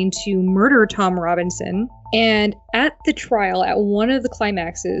 wanting to murder Tom Robinson. And at the trial, at one of the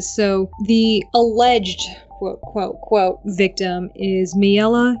climaxes, so the alleged quote, victim is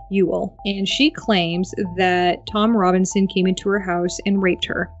Miella Ewell, and she claims that Tom Robinson came into her house and raped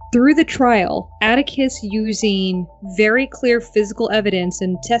her. Through the trial, Atticus, using very clear physical evidence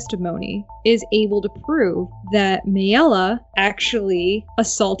and testimony, is able to prove that Mayella actually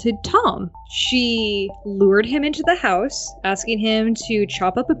assaulted Tom. She lured him into the house, asking him to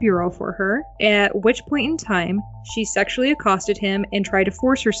chop up a bureau for her, at which point in time, she sexually accosted him and tried to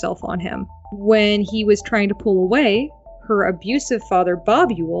force herself on him. When he was trying to pull away, her abusive father,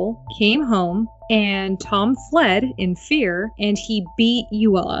 Bob Ewell, came home, and Tom fled in fear, and he beat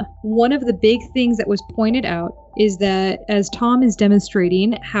Ewella. One of the big things that was pointed out is that as Tom is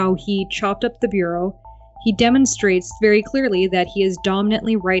demonstrating how he chopped up the bureau, he demonstrates very clearly that he is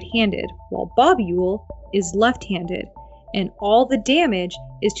dominantly right-handed, while Bob Ewell is left-handed, and all the damage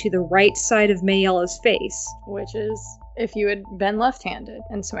is to the right side of Mayella's face. Which is if you had been left-handed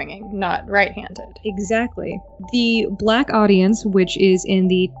and swinging, not right-handed. Exactly. The black audience, which is in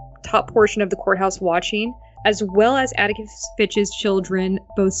the top portion of the courthouse watching, as well as Atticus Fitch's children,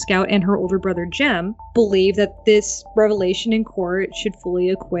 both Scout and her older brother Jem, believe that this revelation in court should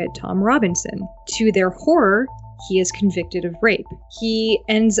fully acquit Tom Robinson. To their horror, he is convicted of rape. He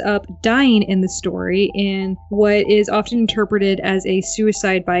ends up dying in the story in what is often interpreted as a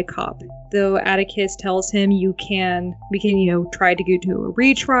suicide by cop. Though Atticus tells him we can try to go to a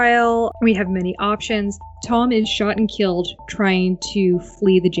retrial. We have many options. Tom is shot and killed trying to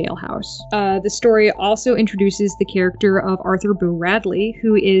flee the jailhouse. The story also introduces the character of Arthur Boo Radley,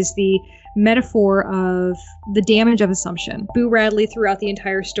 who is the metaphor of the damage of assumption. Boo Radley throughout the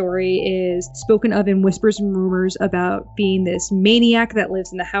entire story is spoken of in whispers and rumors about being this maniac that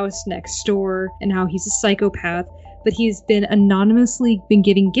lives in the house next door and how he's a psychopath, but he's been anonymously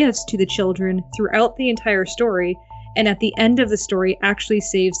giving gifts to the children throughout the entire story, and at the end of the story actually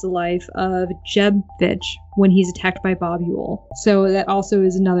saves the life of Jeb Fitch when he's attacked by Bob Ewell. So that also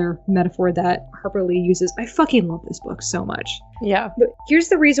is another metaphor that Harper Lee uses. I fucking love this book so much. Yeah. But here's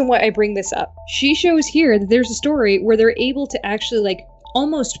the reason why I bring this up. She shows here that there's a story where they're able to actually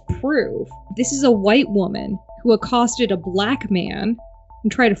almost prove this is a white woman who accosted a black man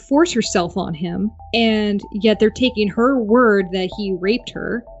and tried to force herself on him, and yet they're taking her word that he raped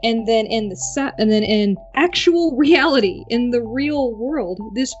her, and then in actual reality, in the real world,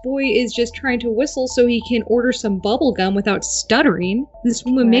 this boy is just trying to whistle so he can order some bubble gum without stuttering. This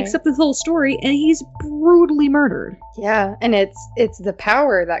woman makes up this whole story, and he's brutally murdered. Yeah, and it's the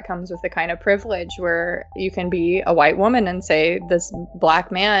power that comes with the kind of privilege where you can be a white woman and say, this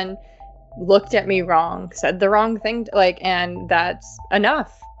black man looked at me wrong, said the wrong thing, and that's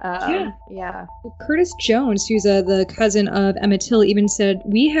enough. Yeah. Well, Curtis Jones, who's the cousin of Emmett Till, even said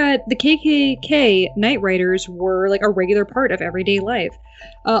we had the KKK night riders were a regular part of everyday life.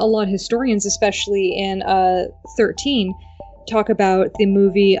 A lot of historians, especially in 13, talk about the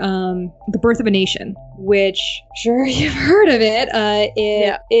movie The Birth of a Nation, which, sure you've heard of it.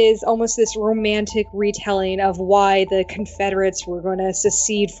 It is almost this romantic retelling of why the Confederates were going to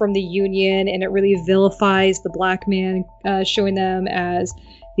secede from the Union, and it really vilifies the black man, showing them as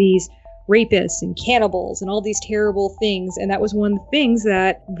these rapists and cannibals and all these terrible things, and that was one of the things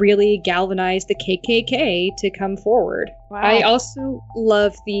that really galvanized the KKK to come forward. Wow. I also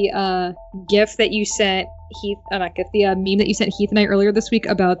love the GIF that you sent Heath, the meme that you sent Heath and I earlier this week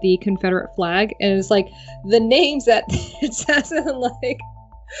about the Confederate flag, and it's the names that it says in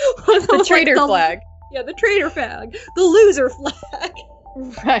the traitor flag. Yeah, the traitor flag, the loser flag.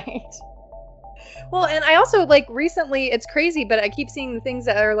 Right. Well, and I also, recently, it's crazy, but I keep seeing the things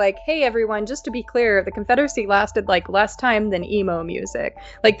that are hey, everyone, just to be clear, the Confederacy lasted, less time than emo music.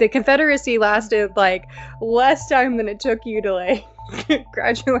 The Confederacy lasted, less time than it took you to,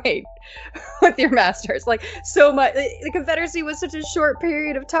 graduate with your master's. So much. The Confederacy was such a short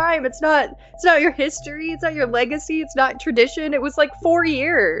period of time. It's not your history. It's not your legacy. It's not tradition. It was, 4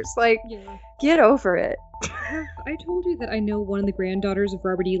 years. Get over it. I told you that I know one of the granddaughters of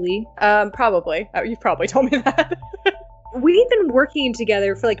Robert E. Lee. Probably. You've probably told me that. We've been working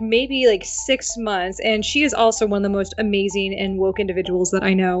together for maybe 6 months, and she is also one of the most amazing and woke individuals that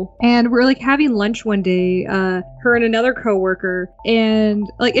I know. And we're having lunch one day, her and another coworker, and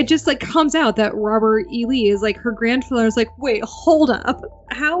it just comes out that Robert E. Lee is her grandfather. I was wait, hold up.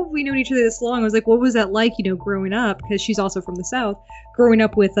 How have we known each other this long? I was what was that like, growing up? Because she's also from the South, growing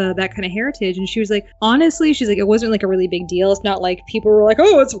up with that kind of heritage. And she was honestly, she's it wasn't a really big deal. It's not people were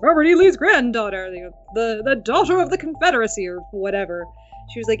oh, it's Robert E. Lee's granddaughter, the daughter of the Confederacy or whatever.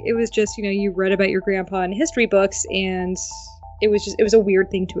 She was it was just, you read about your grandpa in history books, and it was a weird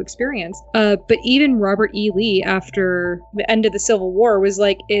thing to experience. But even Robert E. Lee, after the end of the Civil War, was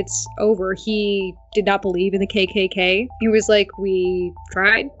it's over. He did not believe in the KKK. He was we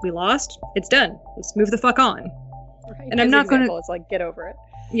tried, we lost, it's done. Let's move the fuck on. Right. And I'm not going to... It's get over it.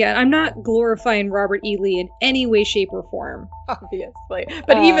 Yeah, I'm not glorifying Robert E. Lee in any way, shape, or form. Obviously.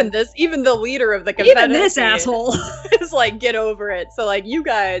 But even the leader of the Confederacy. Even this asshole. is like, get over it. So, like, you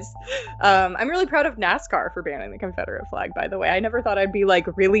guys, I'm really proud of NASCAR for banning the Confederate flag, by the way. I never thought I'd be, like,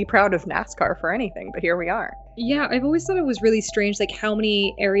 really proud of NASCAR for anything, but here we are. Yeah, I've always thought it was really strange, like, how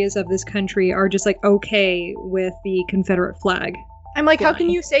many areas of this country are just, like, okay with the Confederate flag. I'm like, how can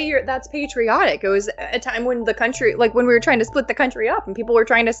you say that's patriotic? It was a time when the country, like, when we were trying to split the country up and people were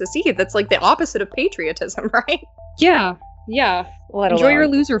trying to secede. That's, like, the opposite of patriotism, right? Yeah. Enjoy your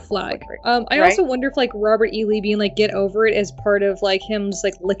alone. loser flag. I also wonder if, like, Robert E. Lee being like, get over it as part of, like, him just,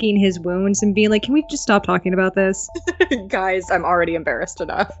 like, licking his wounds and being like, can we just stop talking about this? Guys, I'm already embarrassed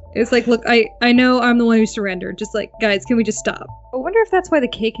enough. It's like, look, I know I'm the one who surrendered. Just like, guys, can we just stop? I wonder if that's why the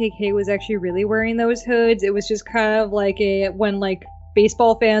KKK was actually really wearing those hoods. It was just kind of like when, like,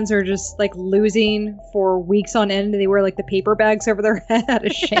 baseball fans are just, like, losing for weeks on end and they wear, like, the paper bags over their head out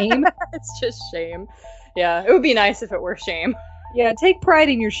of shame. It's just shame. Yeah, it would be nice if it were shame. Yeah, take pride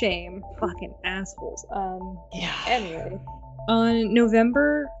in your shame. Fucking assholes. Anyway. On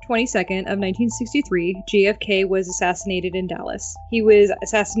November 22nd of 1963, JFK was assassinated in Dallas. He was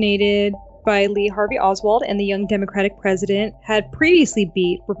assassinated by Lee Harvey Oswald, and the young Democratic president had previously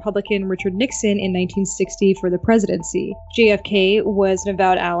beat Republican Richard Nixon in 1960 for the presidency. JFK was an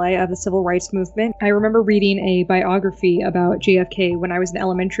avowed ally of the civil rights movement. I remember reading a biography about JFK when I was in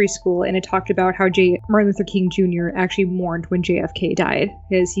elementary school, and it talked about how Martin Luther King Jr. actually mourned when JFK died,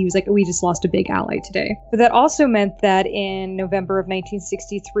 because he was like, we just lost a big ally today. But that also meant that in November of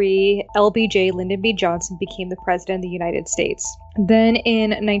 1963, LBJ Lyndon B. Johnson became the president of the United States. Then in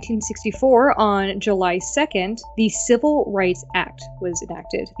 1964, on July 2nd, the Civil Rights Act was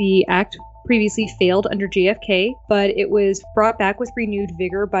enacted. The act previously failed under JFK, but it was brought back with renewed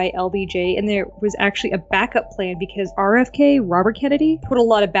vigor by LBJ, and there was actually a backup plan because RFK, Robert Kennedy, put a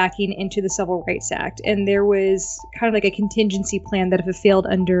lot of backing into the Civil Rights Act, and there was kind of like a contingency plan that if it failed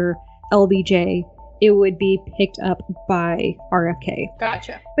under LBJ, it would be picked up by RFK.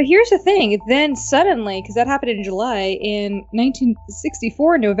 Gotcha. But here's the thing. Then suddenly, because that happened in July, in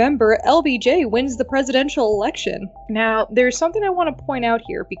 1964, November, LBJ wins the presidential election. Now, there's something I want to point out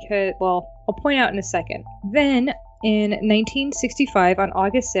here because, well, I'll point out in a second. Then, in 1965, on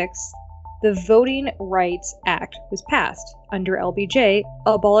August 6th, the Voting Rights Act was passed under LBJ,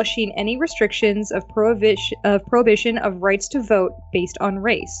 abolishing any restrictions of prohibition of rights to vote based on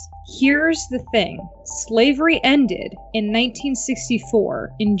race. Here's the thing. Slavery ended in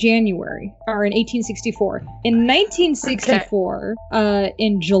 1964 in January, or in 1864. In 1964,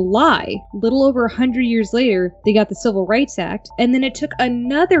 in July, little over 100 years later, they got the Civil Rights Act, and then it took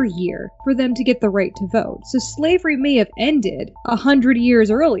another year for them to get the right to vote. So slavery may have ended 100 years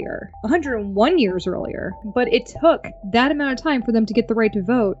earlier, 101 years earlier, but it took that amount of time for them to get the right to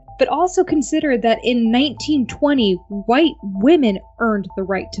vote. But also consider that in 1920, white women earned the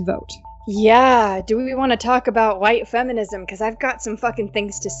right to vote. Yeah, do we want to talk about white feminism? Because I've got some fucking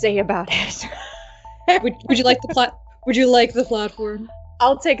things to say about it. Would you like the Would you like the platform?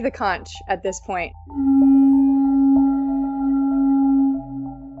 I'll take the conch at this point.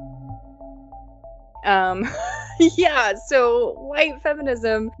 Yeah, so white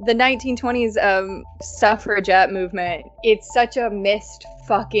feminism, the 1920s suffragette movement, it's such a missed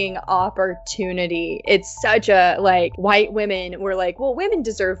fucking opportunity. It's such a, like, white women were like, well, women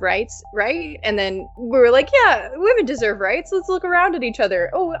deserve rights, right? And then we were like, yeah, women deserve rights. Let's look around at each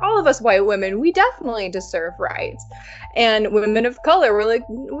other. Oh, all of us white women, we definitely deserve rights. And women of color were like,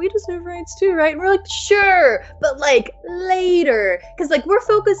 we deserve rights too, right? And we're like, sure, but like later. Because like we're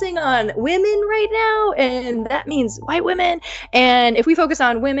focusing on women right now, and that means white women. And if we focus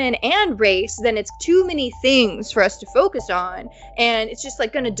on women and race, then it's too many things for us to focus on. And it's just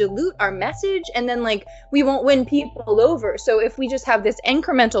like going to dilute our message, and then like we won't win people over. So if we just have this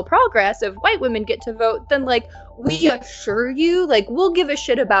incremental progress of white women get to vote, then like we assure you, like, we'll give a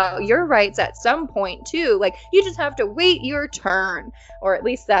shit about your rights at some point too. Like, you just have to wait your turn, or at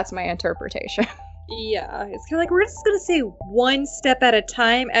least that's my interpretation. Yeah, it's kind of like we're just going to say one step at a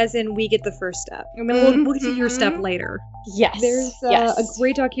time, as in we get the first step. And then we'll get to your step later. Yes. There's a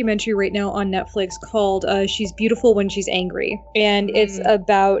great documentary right now on Netflix called She's Beautiful When She's Angry. And it's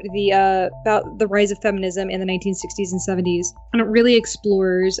about the rise of feminism in the 1960s and 70s. And it really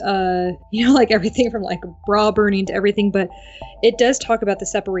explores, like everything from like bra burning to everything. But it does talk about the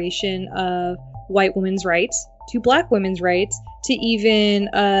separation of white women's rights to black women's rights to even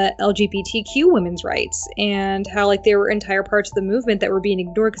LGBTQ women's rights, and how like there were entire parts of the movement that were being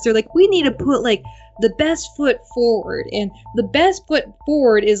ignored because they're like, we need to put like the best foot forward, and the best foot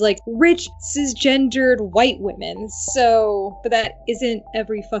forward is like rich cisgendered white women. So, but that isn't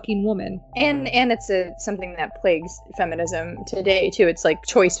every fucking woman. And it's something that plagues feminism today too. It's like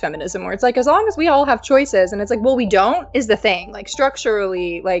choice feminism, where it's like, as long as we all have choices, and it's like, well, we don't is the thing. Like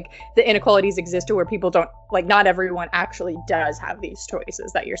structurally, like the inequalities exist to where people don't, like, not everyone actually does have these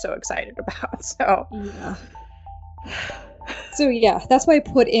choices that you're so excited about. So yeah. So yeah, that's why I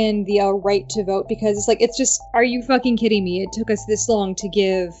put in the right to vote, because it's like, it's just, are you fucking kidding me? It took us this long to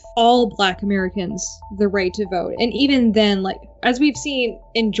give all Black Americans the right to vote. And even then, like, as we've seen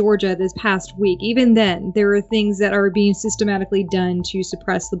in Georgia this past week, even then, there are things that are being systematically done to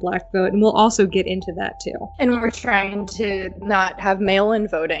suppress the Black vote, and we'll also get into that too. And we're trying to not have mail-in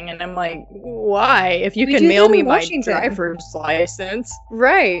voting, and I'm like, why? If you can mail me my driver's license.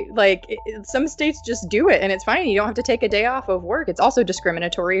 Right. Like, some states just do it, and it's fine. You don't have to take a day off of work. It's also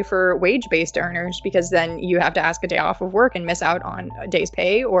discriminatory for wage-based earners, because then you have to ask a day off of work and miss out on a day's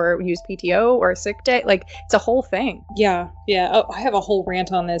pay or use PTO or a sick day. Like, it's a whole thing. Yeah. Oh, I have a whole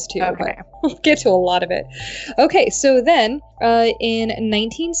rant on this too. Okay. But we'll get to a lot of it. Okay, so then in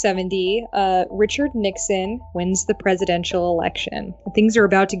 1970, Richard Nixon wins the presidential election. Things are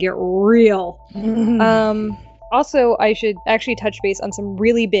about to get real. Also, I should actually touch base on some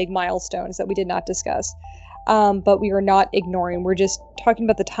really big milestones that we did not discuss. But we are not ignoring. We're just talking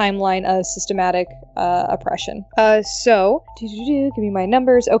about the timeline of systematic oppression. So, give me my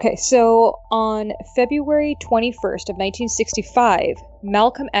numbers. Okay, so on February 21st of 1965,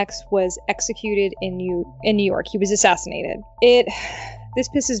 Malcolm X was executed in New York. He was assassinated. This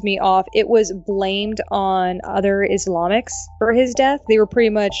pisses me off. It was blamed on other Islamics for his death. They were pretty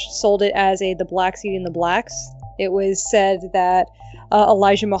much sold it as the blacks eating the blacks. It was said that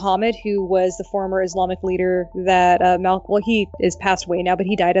Elijah Muhammad, who was the former Islamic leader that he is passed away now, but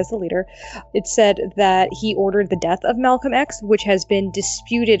he died as the leader. It said that he ordered the death of Malcolm X, which has been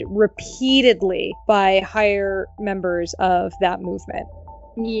disputed repeatedly by higher members of that movement.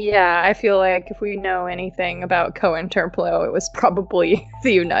 Yeah, I feel like if we know anything about COINTELPRO, it was probably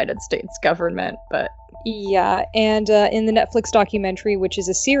the United States government, but... Yeah, and in the Netflix documentary, which is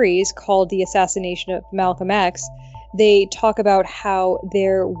a series called The Assassination of Malcolm X, they talk about how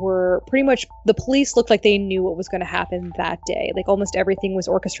there were pretty much, the police looked like they knew what was going to happen that day. Like almost everything was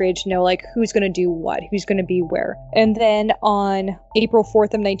orchestrated to know like who's going to do what, who's going to be where. And then on April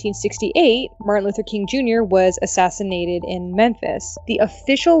 4th of 1968, Martin Luther King Jr. was assassinated in Memphis. The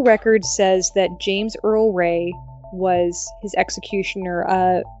official record says that James Earl Ray was his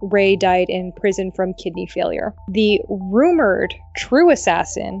executioner. Ray died in prison from kidney failure. The rumored true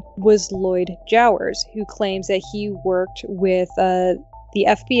assassin was Lloyd Jowers, who claims that he worked with the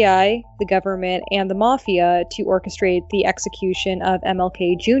FBI, the government, and the mafia to orchestrate the execution of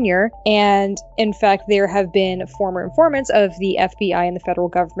MLK Jr. And in fact, there have been former informants of the FBI and the federal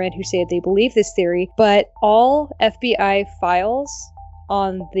government who say they believe this theory, but all FBI files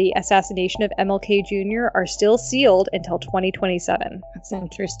on the assassination of MLK Jr. are still sealed until 2027. That's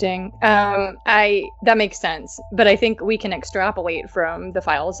interesting. That makes sense, but I think we can extrapolate from the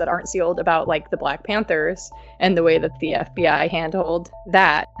files that aren't sealed about like the Black Panthers and the way that the FBI handled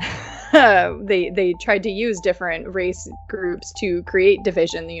that. They tried to use different race groups to create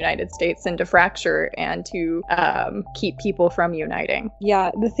division in the United States and to fracture and to keep people from uniting.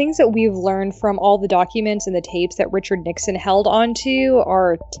 Yeah, the things that we've learned from all the documents and the tapes that Richard Nixon held onto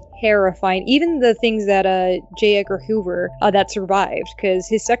are terrifying. Even the things that J. Edgar Hoover that survived, because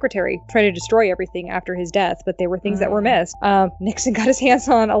his secretary tried to destroy everything after his death, but there were things that were missed. Nixon got his hands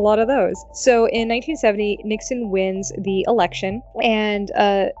on a lot of those. So in 1970, Nixon wins the election, and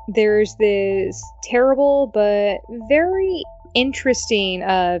there's this terrible but very interesting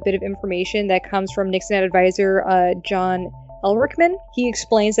bit of information that comes from Nixon advisor John Ehrlichman. He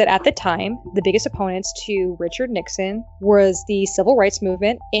explains that at the time, the biggest opponents to Richard Nixon was the civil rights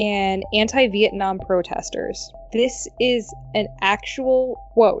movement and anti-Vietnam protesters. This is an actual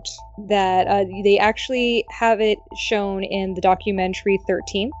quote that they actually have it shown in the documentary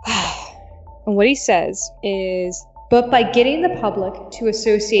 13. And what he says is, "But by getting the public to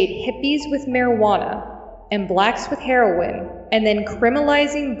associate hippies with marijuana and blacks with heroin, and then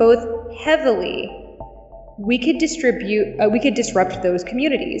criminalizing both heavily, we could disrupt those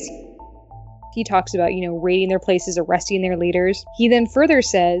communities." He talks about, raiding their places, arresting their leaders. He then further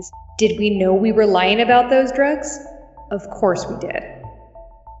says, "Did we know we were lying about those drugs? Of course we did."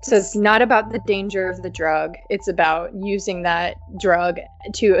 So it's not about the danger of the drug. It's about using that drug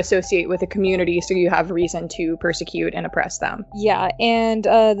to associate with a community so you have reason to persecute and oppress them. Yeah, and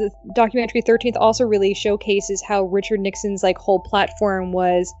the documentary 13th also really showcases how Richard Nixon's whole platform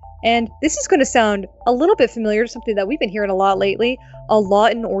was And this is going to sound a little bit familiar to something that we've been hearing a lot lately, a law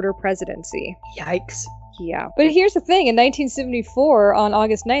and order presidency. Yikes. Yeah. But here's the thing. In 1974, on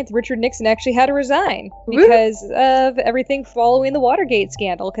August 9th, Richard Nixon actually had to resign because of everything following the Watergate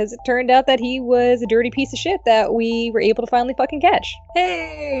scandal, because it turned out that he was a dirty piece of shit that we were able to finally fucking catch.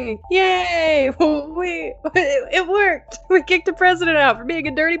 Hey! Yay! It worked! We kicked the president out for being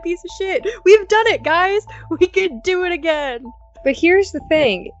a dirty piece of shit! We've done it, guys! We can do it again! But here's the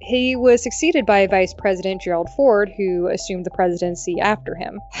thing. He was succeeded by Vice President Gerald Ford, who assumed the presidency after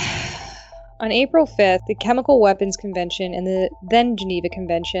him. On April 5th, the Chemical Weapons Convention and the then Geneva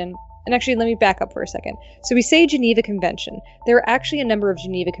Convention, and actually let me back up for a second. So we say Geneva Convention. There are actually a number of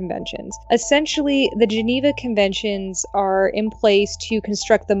Geneva Conventions. Essentially, the Geneva Conventions are in place to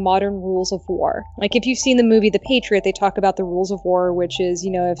construct the modern rules of war. Like if you've seen the movie The Patriot, they talk about the rules of war, which is,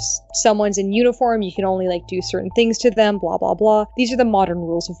 if someone's in uniform, you can only do certain things to them, blah, blah, blah. These are the modern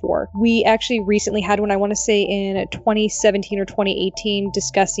rules of war. We actually recently had one, I want to say in 2017 or 2018,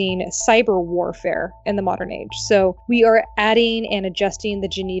 discussing cyber warfare in the modern age. So we are adding and adjusting the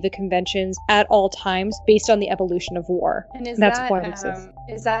Geneva Conventions at all times based on the evolution of war. And is That's that why it exists.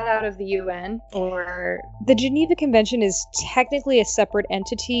 is that out of the UN or the Geneva Convention is technically a separate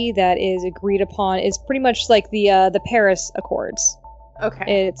entity that is agreed upon. Is pretty much like the Paris Accords.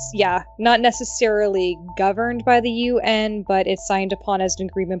 Okay. It's not necessarily governed by the UN, but it's signed upon as an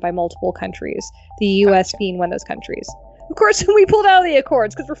agreement by multiple countries. The US being one of those countries. Of course, we pulled out of the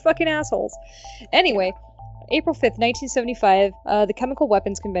Accords because we're fucking assholes. Anyway. April 5th, 1975, the Chemical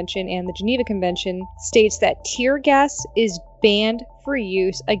Weapons Convention and the Geneva Convention states that tear gas is banned for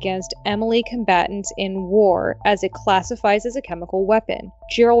use against enemy combatants in war as it classifies as a chemical weapon.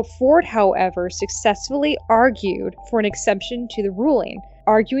 Gerald Ford, however, successfully argued for an exception to the ruling,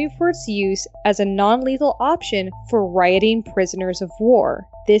 arguing for its use as a non-lethal option for rioting prisoners of war.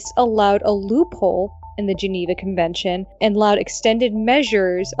 This allowed a loophole in the Geneva Convention and allowed extended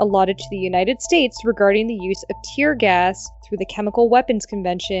measures allotted to the United States regarding the use of tear gas through the Chemical Weapons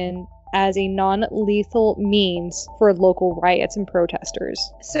Convention as a non-lethal means for local riots and protesters.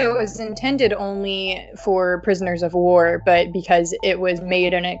 So it was intended only for prisoners of war, but because it was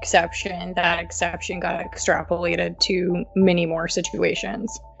made an exception, that exception got extrapolated to many more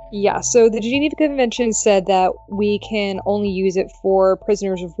situations. Yeah, so the Geneva Convention said that we can only use it for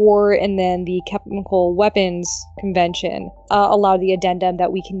prisoners of war, and then the Chemical Weapons Convention allowed the addendum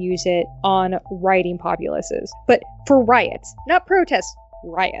that we can use it on rioting populaces. But for riots, not protests,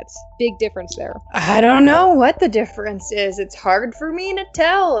 riots. Big difference there. I don't know what the difference is. It's hard for me to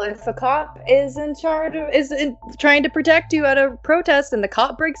tell. If a cop is trying to protect you at a protest and the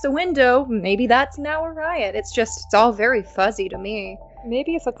cop breaks a window, maybe that's now a riot. It's all very fuzzy to me.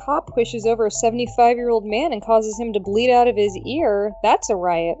 Maybe if a cop pushes over a 75-year-old man and causes him to bleed out of his ear, that's a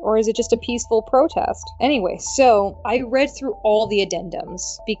riot. Or is it just a peaceful protest? Anyway, so I read through all the addendums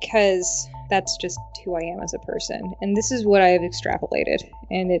because that's just who I am as a person. And this is what I have extrapolated,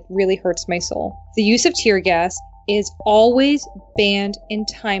 and it really hurts my soul. The use of tear gas is always banned in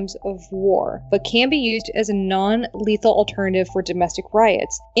times of war, but can be used as a non-lethal alternative for domestic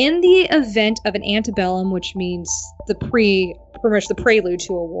riots. In the event of an antebellum, which means pretty much the prelude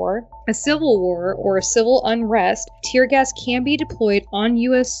to a war, a civil war, or a civil unrest, tear gas can be deployed on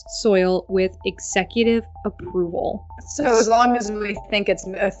U.S. soil with executive approval. So as long as we think it's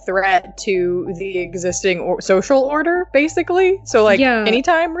a threat to the existing social order, basically? So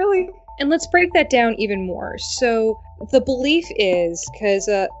anytime, really? And let's break that down even more. So the belief is,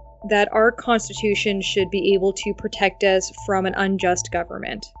 that our Constitution should be able to protect us from an unjust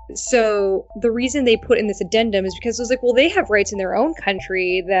government. So the reason they put in this addendum is because it was like, well, they have rights in their own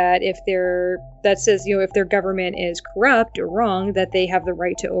country that if their government is corrupt or wrong, that they have the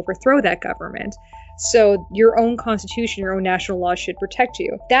right to overthrow that government. So your own constitution, your own national law should protect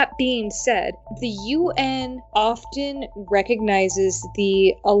you. That being said, the UN often recognizes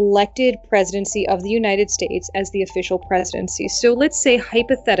the elected presidency of the United States as the official presidency. So let's say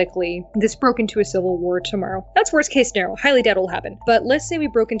hypothetically, this broke into a civil war tomorrow. That's worst case scenario. Highly doubt it will happen. But let's say we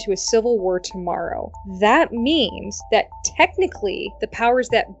broke into a civil war tomorrow. That means that technically the powers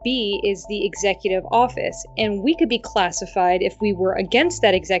that be is the executive office. And we could be classified, if we were against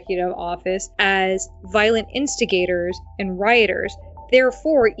that executive office, as violent instigators and rioters.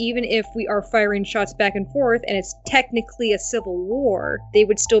 Therefore, even if we are firing shots back and forth and it's technically a civil war, they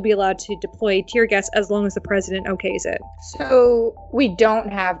would still be allowed to deploy tear gas as long as the president okays it. So we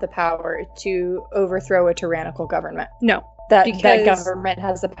don't have the power to overthrow a tyrannical government? No. that Because- government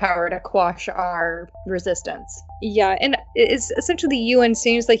has the power to quash our resistance. Yeah, and it's essentially the UN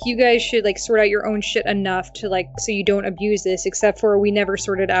saying it's like you guys should like sort out your own shit enough to like so you don't abuse this, except for we never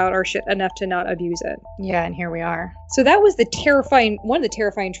sorted out our shit enough to not abuse it. Yeah, and here we are. So that was one of the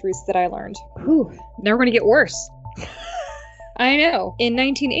terrifying truths that I learned. Whew, now we're gonna get worse. I know. In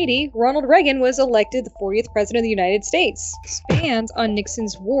 1980, Ronald Reagan was elected the 40th President of the United States. Expands on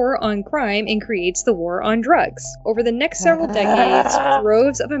Nixon's war on crime and creates the war on drugs. Over the next several decades,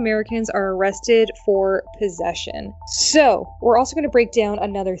 droves of Americans are arrested for possession. So, we're also going to break down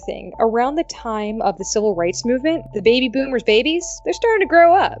another thing. Around the time of the Civil Rights Movement, the baby boomers' babies, they're starting to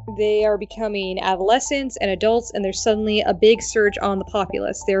grow up. They are becoming adolescents and adults, and there's suddenly a big surge on the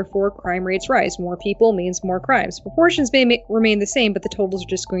populace. Therefore, crime rates rise. More people means more crimes. Proportions may remain the same, but the totals are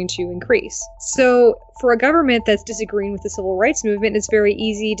just going to increase. So for a government that's disagreeing with the civil rights movement, it's very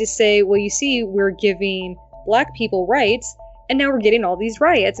easy to say, well, you see, we're giving black people rights, and now we're getting all these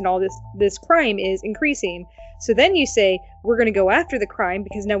riots, and all this crime is increasing. So then you say, we're going to go after the crime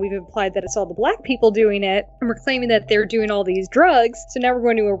because now we've implied that it's all the black people doing it, and we're claiming that they're doing all these drugs, so now we're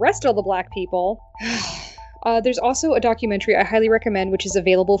going to arrest all the black people. There's also a documentary I highly recommend, which is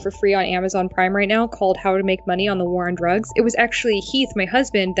available for free on Amazon Prime right now, called How to Make Money on the War on Drugs. It was actually Heath, my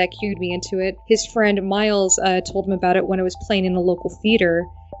husband, that cued me into it. His friend Miles told him about it when it was playing in a local theater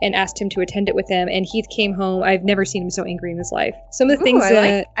and asked him to attend it with him, and Heath came home. I've never seen him so angry in his life. Some of the things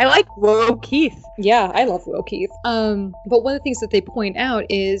I like woke Heath. Yeah, I love woke Heath. But one of the things that they point out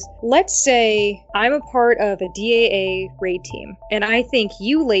is, let's say I'm a part of a DAA raid team, and I think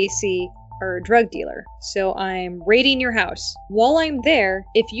you, Lacey, are a drug dealer. So I'm raiding your house. While I'm there,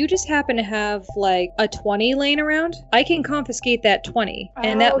 if you just happen to have like a 20 laying around, I can confiscate that 20.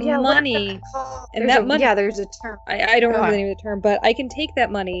 And that money... Yeah, there's a term. I don't remember the name of the term, but I can take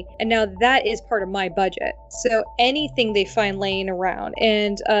that money, and now that is part of my budget. So anything they find laying around.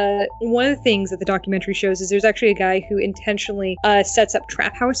 And one of the things that the documentary shows is there's actually a guy who intentionally sets up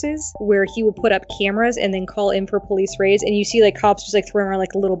trap houses where he will put up cameras and then call in for police raids, and you see like cops just like throwing around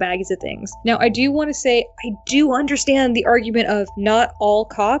like little baggies of things. Now, I do want to say, I do understand the argument of not all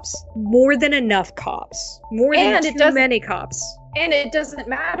cops, more than enough cops. More than too many cops. And it doesn't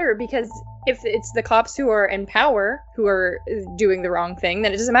matter, because if it's the cops who are in power who are doing the wrong thing,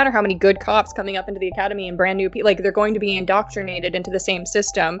 then it doesn't matter how many good cops coming up into the academy and brand new people. Like, they're going to be indoctrinated into the same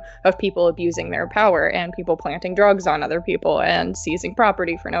system of people abusing their power and people planting drugs on other people and seizing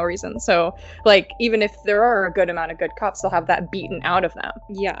property for no reason. So, like, even if there are a good amount of good cops, they'll have that beaten out of them.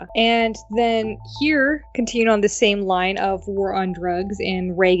 Yeah. And then here, continuing on the same line of war on drugs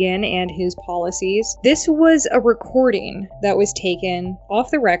and Reagan and his policies, this was a recording that was taken off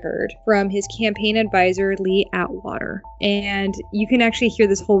the record from his campaign advisor, Lee Atwater. And you can actually hear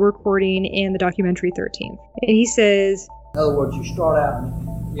this whole recording in the documentary 13th. And he says, in other words, you start out,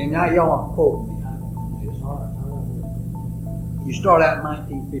 and now y'all aren't quoting me. It's all right. You start out in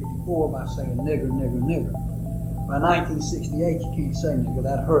 1954 by saying nigger, nigger, nigger. By 1968, you can't say nigger.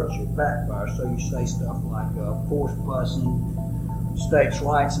 That hurts your backfire. So you say stuff like force busing, states'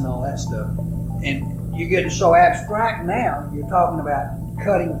 rights, and all that stuff. And you're getting so abstract now, you're talking about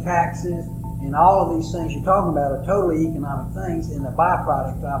cutting taxes, and all of these things you're talking about are totally economic things, and the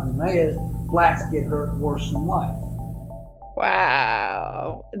byproduct of them is blacks get hurt worse than whites.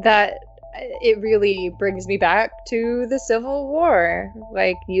 Wow. That, it really brings me back to the Civil War,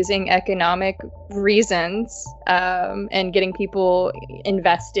 like using economic reasons and getting people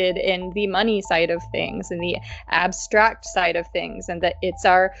invested in the money side of things and the abstract side of things, and that it's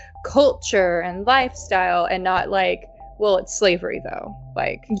our culture and lifestyle and not like, well, it's slavery though.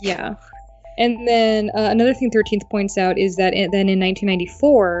 Like, yeah. And then another thing 13th points out is that then in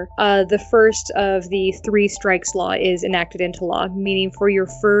 1994, the first of the 3 strikes law is enacted into law, meaning for your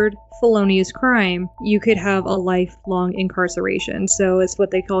third felonious crime, you could have a lifelong incarceration. So it's what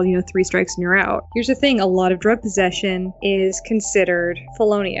they call, 3 strikes and you're out. Here's the thing, a lot of drug possession is considered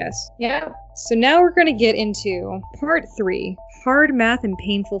felonious. Yeah. So now we're going to get into part 3. Hard math and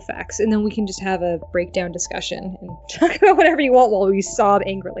painful facts, and then we can just have a breakdown discussion and talk about whatever you want while we sob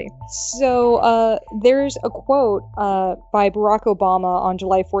angrily. So there's a quote by Barack Obama on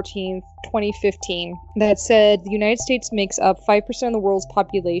July 14th, 2015 that said the United States makes up 5% of the world's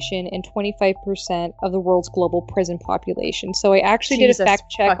population and 25% of the world's global prison population. So I actually did a fact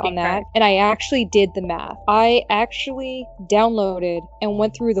check on that, and I actually did the math. I actually downloaded and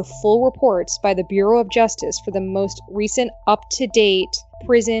went through the full reports by the Bureau of Justice for the most recent up up-to-date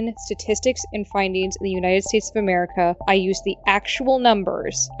prison statistics and findings in the United States of America. I used the actual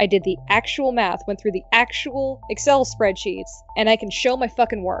numbers. I did the actual math, went through the actual Excel spreadsheets, and I can show my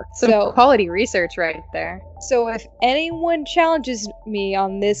fucking work. Some quality research right there. So if anyone challenges me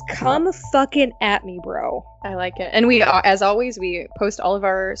on this, come fucking at me, bro. I like it. And we, as always, we post all of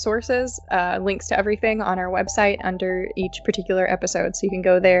our sources, links to everything on our website under each particular episode. So you can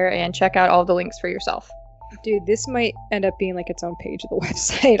go there and check out all the links for yourself. Dude, this might end up being like its own page of the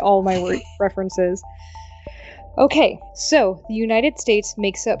website, all my references. Okay, so the United States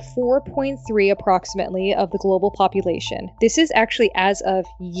makes up 4.3 approximately of the global population. This is actually as of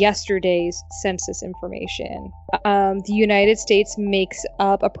yesterday's census information. The United States makes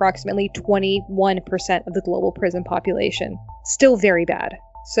up approximately 21% of the global prison population. Still very bad.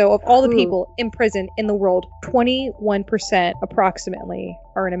 So of all the people in prison in the world, 21% approximately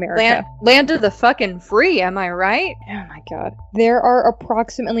are in America. Land of the fucking free, am I right? Oh my god. There are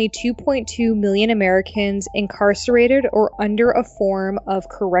approximately 2.2 million Americans incarcerated or under a form of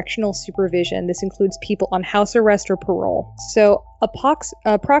correctional supervision. This includes people on house arrest or parole. So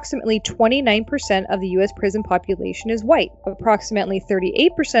approximately 29% of the U.S. prison population is white. Approximately 38%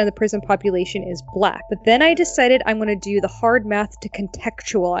 of the prison population is black. But then I decided I'm going to do the hard math to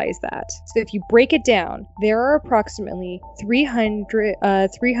contextualize that. So if you break it down, there are approximately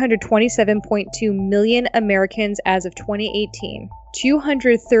 327.2 million Americans as of 2018.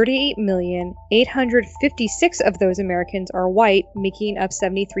 238,856,000 of those Americans are white, making up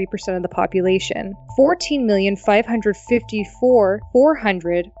 73% of the population.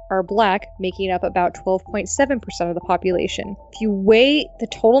 14,554,400 are black, making up about 12.7% of the population. If you weigh the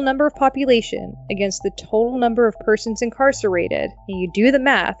total number of population against the total number of persons incarcerated, and you do the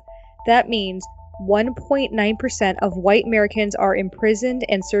math, that means 1.9% of white Americans are imprisoned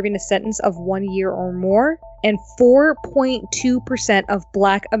and serving a sentence of 1 year or more, and 4.2% of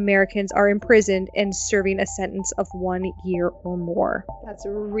black Americans are imprisoned and serving a sentence of 1 year or more. That's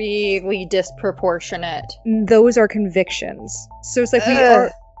really disproportionate. Those are convictions. So it's like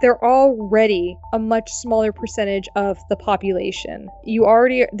they're already a much smaller percentage of the population.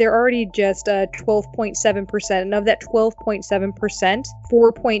 They're already just 12.7%, and of that 12.7%,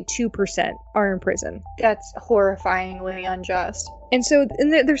 4.2% are in prison. That's horrifyingly unjust. And so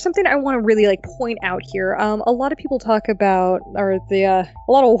there's something I want to really point out here. A lot of people talk about, or a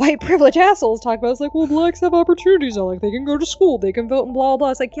lot of white privilege assholes talk about, it's like, well, blacks have opportunities now, like they can go to school, they can vote, and blah, blah,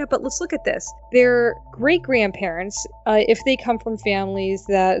 blah. It's like, yeah, but let's look at this. Their great-grandparents, if they come from families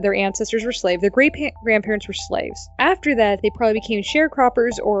that their ancestors were slaves, their great-grandparents were slaves. After that, they probably became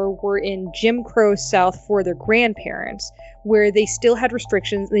sharecroppers or were in Jim Crow South for their grandparents, where they still had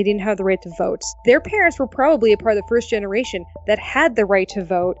restrictions and they didn't have the right to vote. Their parents were probably a part of the first generation that had the right to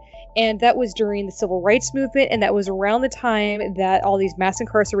vote, and that was during the Civil Rights Movement, and that was around the time that all these mass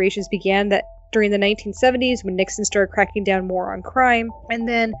incarcerations began, that during the 1970s when Nixon started cracking down more on crime. And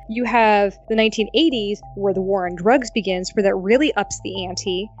then you have the 1980s where the war on drugs begins, where that really ups the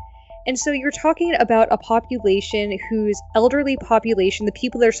ante. And so you're talking about a population whose elderly population, the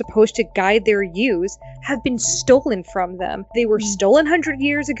people that are supposed to guide their youth, have been stolen from them. They were stolen 100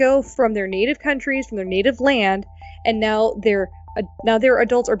 years ago from their native countries, from their native land, and now their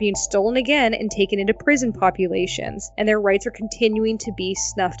adults are being stolen again and taken into prison populations, and their rights are continuing to be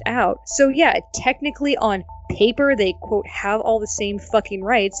snuffed out. So yeah, technically on paper they, quote, have all the same fucking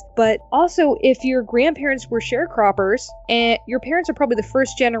rights, but also if your grandparents were sharecroppers and your parents are probably the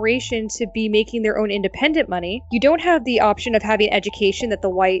first generation to be making their own independent money, you don't have the option of having education that the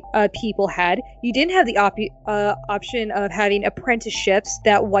white people had. You didn't have the option of having apprenticeships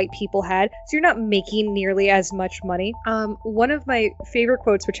that white people had, so you're not making nearly as much money. One of my favorite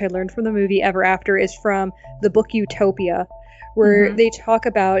quotes, which I learned from the movie Ever After, is from the book Utopia, where they talk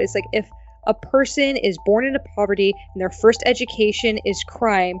about, it's like, if a person is born into poverty and their first education is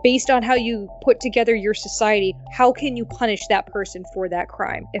crime, based on how you put together your society, how can you punish that person for that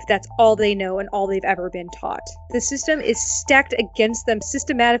crime if that's all they know and all they've ever been taught? The system is stacked against them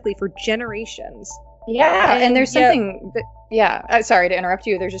systematically for generations. Yeah, and there's something sorry to interrupt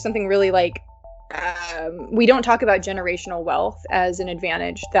you. There's just something really we don't talk about generational wealth as an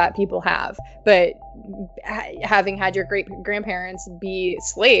advantage that people have, but having had your great grandparents be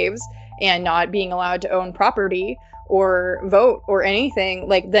slaves and not being allowed to own property or vote or anything,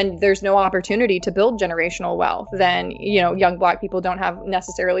 then there's no opportunity to build generational wealth. Then, young black people don't have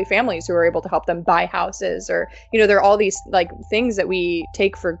necessarily families who are able to help them buy houses, or, there are all these things that we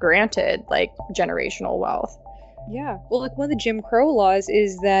take for granted, like generational wealth. Yeah. Well, like one of the Jim Crow laws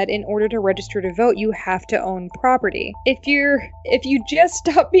is that in order to register to vote, you have to own property. If you just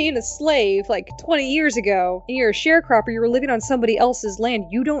stopped being a slave like 20 years ago and you're a sharecropper, you were living on somebody else's land,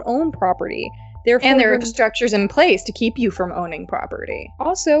 you don't own property. Therefore, and there are structures in place to keep you from owning property.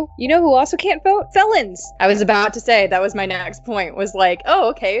 Also, you know who also can't vote? Felons. I was about to say, that was my next point, was like, oh,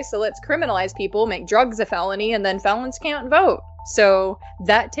 okay, so let's criminalize people, make drugs a felony, and then felons can't vote. So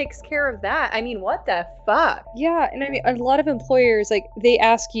that takes care of that. I mean, what the fuck? Yeah, and I mean, a lot of employers, like, they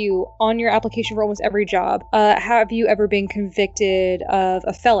ask you on your application for almost every job, have you ever been convicted of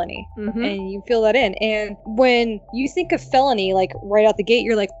a felony? Mm-hmm. And you fill that in. And when you think of felony, like, right out the gate,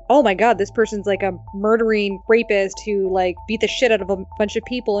 you're like, oh my god, this person's like a murdering rapist who, like, beat the shit out of a bunch of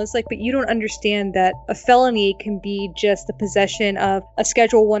people. And it's like, but you don't understand that a felony can be just the possession of a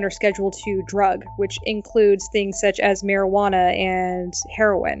Schedule 1 or Schedule 2 drug, which includes things such as marijuana and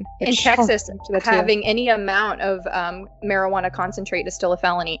heroin. In Texas, having any amount of marijuana concentrate is still a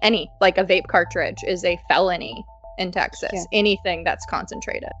felony. Like a vape cartridge is a felony in Texas. Yeah. Anything that's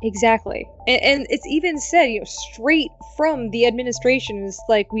concentrated. Exactly. And it's even said, straight from the administration, is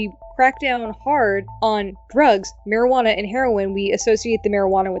like, we crack down hard on drugs, marijuana and heroin. We associate the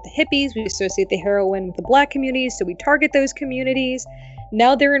marijuana with the hippies. We associate the heroin with the black communities. So we target those communities.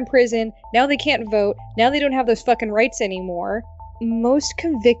 Now they're in prison. Now they can't vote. Now they don't have those fucking rights anymore. Most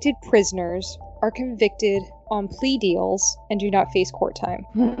convicted prisoners are convicted on plea deals and do not face court time.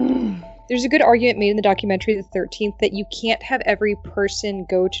 There's a good argument made in the documentary The 13th that you can't have every person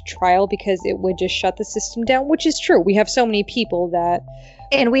go to trial because it would just shut the system down, which is true. We have so many people that...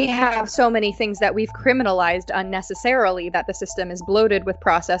 And we have so many things that we've criminalized unnecessarily that the system is bloated with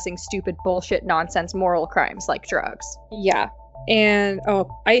processing stupid bullshit nonsense moral crimes like drugs. Yeah. And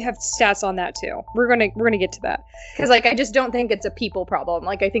I have stats on that too. We're gonna get to that, because like I just don't think it's a people problem.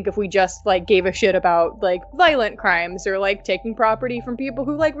 Like I think if we just like gave a shit about like violent crimes or like taking property from people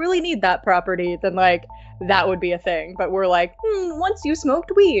who like really need that property, then like that would be a thing. But we're like, once you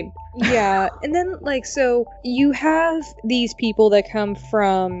smoked weed. Yeah. And then like, so you have these people that come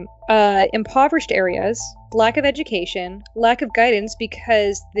from impoverished areas, lack of education, lack of guidance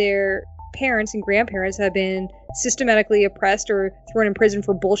because their parents and grandparents have been systematically oppressed or thrown in prison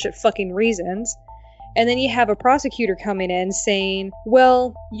for bullshit fucking reasons. And then you have a prosecutor coming in saying,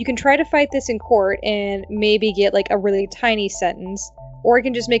 well, you can try to fight this in court and maybe get like a really tiny sentence, or I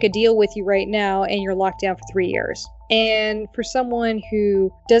can just make a deal with you right now and you're locked down for 3 years. And for someone who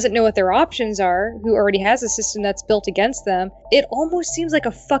doesn't know what their options are, who already has a system that's built against them, it almost seems like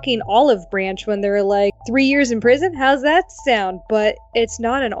a fucking olive branch when they're like, 3 years in prison? How's that sound? But it's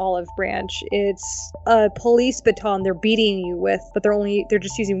not an olive branch. It's a police baton they're beating you with, but they're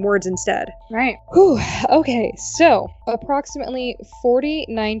just using words instead. Right. Whew. Okay, so approximately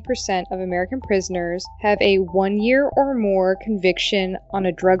 49% of American prisoners have a 1 year or more conviction on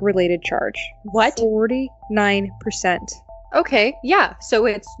a drug-related charge. What? 49%. Okay, yeah, so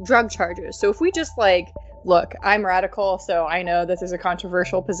it's drug charges. So if we just like, look, I'm radical, so I know this is a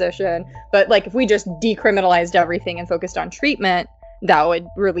controversial position, but like if we just decriminalized everything and focused on treatment, that would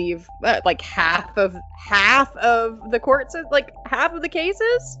relieve like half of the courts, like half of the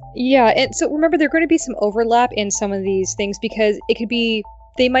cases. Yeah, and so remember, there are going to be some overlap in some of these things because it could be,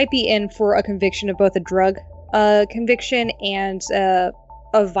 they might be in for a conviction of both a drug conviction and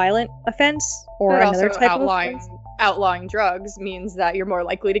a violent offense or but another also type of offense. Outlawing drugs means that you're more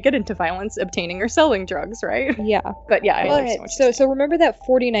likely to get into violence obtaining or selling drugs, right? Yeah. But yeah, I understand what you're saying. So remember that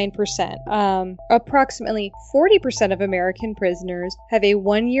 49%. Approximately 40% of American prisoners have a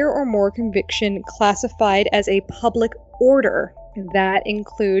 1 year or more conviction classified as a public order. That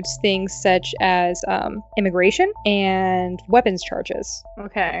includes things such as immigration and weapons charges.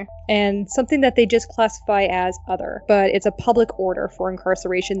 Okay. And something that they just classify as other, but it's a public order for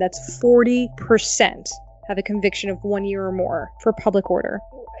incarceration. That's 40% have a conviction of 1 year or more for public order.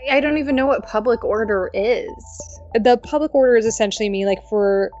 I don't even know what public order is. The public order is essentially mean like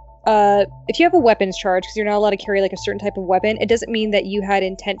for if you have a weapons charge, because you're not allowed to carry like a certain type of weapon, it doesn't mean that you had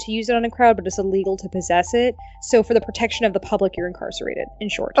intent to use it on a crowd, but it's illegal to possess it. So for the protection of the public, you're incarcerated, in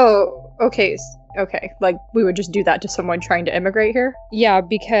short. Oh, okay. Okay. Like we would just do that to someone trying to immigrate here? Yeah,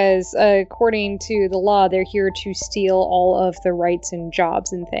 because according to the law, they're here to steal all of the rights and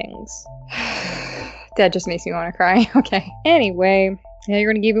jobs and things. That just makes me want to cry. Okay. Anyway, now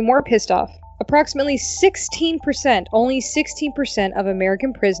you're going to get even more pissed off. Approximately 16%, only 16% of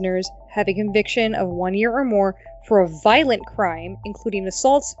American prisoners have a conviction of 1 year or more for a violent crime, including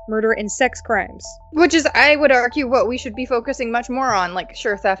assaults, murder, and sex crimes. Which is, I would argue, what we should be focusing much more on. Like,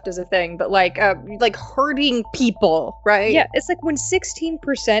 sure, theft is a thing, but like hurting people, right? Yeah, it's like when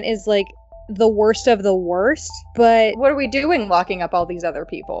 16% is like the worst of the worst, but what are we doing locking up all these other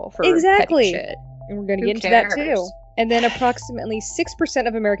people for exactly petty shit? And we're going to Who get into that cares? too. And then approximately 6%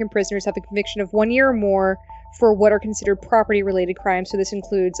 of American prisoners have a conviction of 1 year or more for what are considered property-related crimes. So this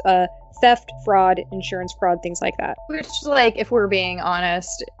includes theft, fraud, insurance fraud, things like that. Which, like, if we're being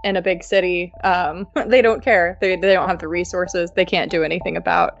honest, in a big city, they don't care. They don't have the resources. They can't do anything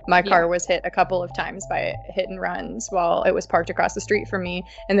about. My car was hit a couple of times by hit and runs while it was parked across the street from me.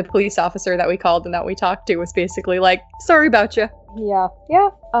 And the police officer that we called and that we talked to was basically like, sorry about you. Yeah.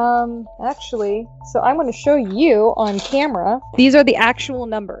 Actually, so I'm going to show you on camera. These are the actual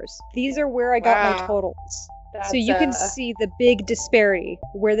numbers. These are where I got my totals. So you can see the big disparity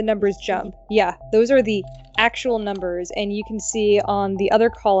where the numbers jump. Yeah, those are the actual numbers. And you can see on the other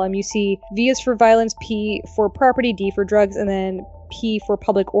column, you see V is for violence, P for property, D for drugs, and then P for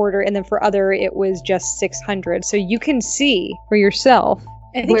public order. And then for other, it was just 600. So you can see for yourself.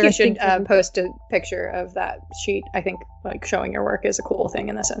 I think you should post a picture of that sheet. I think like showing your work is a cool thing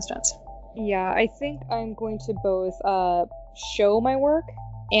in this instance. Yeah, I think I'm going to both show my work,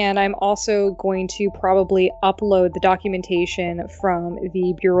 and I'm also going to probably upload the documentation from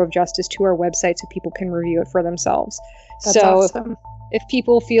the Bureau of Justice to our website so people can review it for themselves. That's awesome. If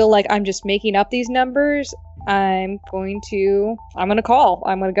people feel like I'm just making up these numbers, I'm going to call.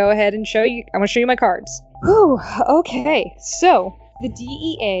 I'm going to go ahead and show you. I'm going to show you my cards. Whew, okay, so the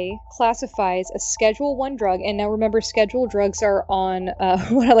DEA classifies a Schedule 1 drug, and now remember, schedule drugs are on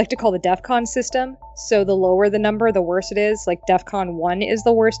what I like to call the DEFCON system. So the lower the number, the worse it is. Like DEFCON 1 is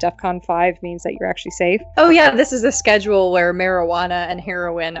the worst, DEFCON 5 means that you're actually safe. Oh yeah, this is a schedule where marijuana and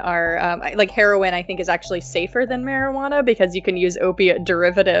heroin are, like heroin I think is actually safer than marijuana because you can use opiate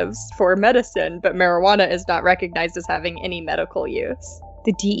derivatives for medicine, but marijuana is not recognized as having any medical use.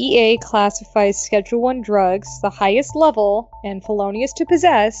 The DEA classifies Schedule 1 drugs, the highest level and felonious to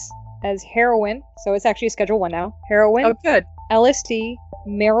possess, as heroin. So it's actually a Schedule 1 now. Heroin. Oh, good. LSD,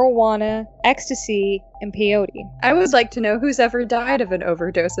 marijuana, ecstasy, and peyote. I would like to know who's ever died of an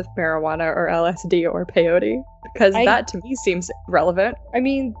overdose of marijuana or LSD or peyote, because that to me seems relevant. I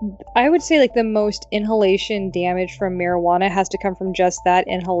mean, I would say like the most inhalation damage from marijuana has to come from just that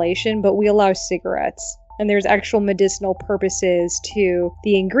inhalation, but we allow cigarettes. And there's actual medicinal purposes to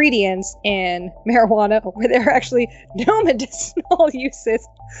the ingredients in marijuana where there are actually no medicinal uses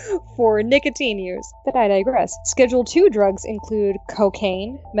for nicotine use. But I digress. Schedule 2 drugs include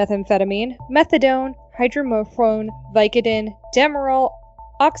cocaine, methamphetamine, methadone, hydromorphone, Vicodin, Demerol,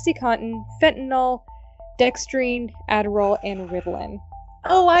 OxyContin, fentanyl, dextrine, Adderall, and Ritalin.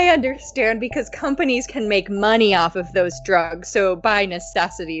 Oh, I understand, because companies can make money off of those drugs, so by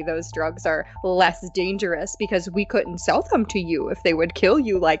necessity those drugs are less dangerous because we couldn't sell them to you if they would kill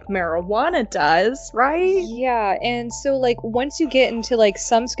you like marijuana does, right? Yeah, and so like once you get into like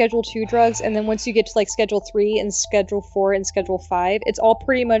some Schedule 2 drugs, and then once you get to like Schedule 3 and Schedule 4 and Schedule 5, it's all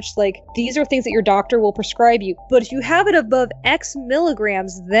pretty much like these are things that your doctor will prescribe you, but if you have it above X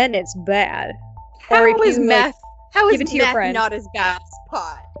milligrams, then it's bad. How is meth? How is give it to your meth friend. not as bad as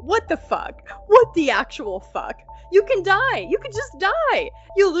pot? What the fuck? What the actual fuck? You can die. You can just die.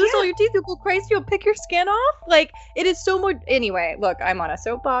 You'll lose all your teeth. You'll go crazy. You'll pick your skin off. Like, it is so much. Anyway, look, I'm on a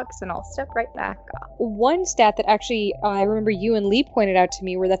soapbox and I'll step right back up. One stat that actually I remember you and Lee pointed out to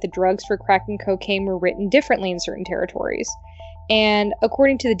me were that the drugs for crack and cocaine were written differently in certain territories. And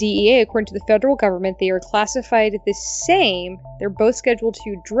according to the DEA, according to the federal government, they are classified the same. They're both Schedule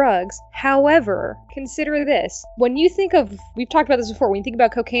 2 drugs. However, consider this. When you think of, we've talked about this before, when you think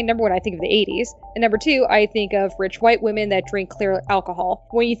about cocaine, number one, I think of the 80s. And number two, I think of rich white women that drink clear alcohol.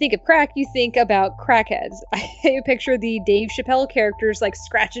 When you think of crack, you think about crackheads. I picture the Dave Chappelle characters like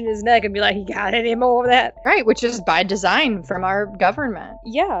scratching his neck and be like, you got any more of that? Right, which is by design from our government.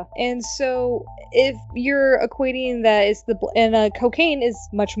 Yeah, and so if you're equating that it's cocaine is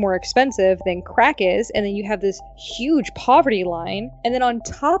much more expensive than crack is, and then you have this huge poverty line, and then on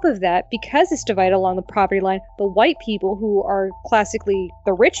top of that, because it's divided along the poverty line, the white people who are classically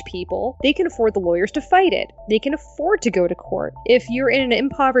the rich people, they can afford the lawyers to fight it. They can afford to go to court. If you're in an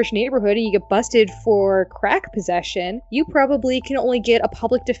impoverished neighborhood and you get busted for crack possession, you probably can only get a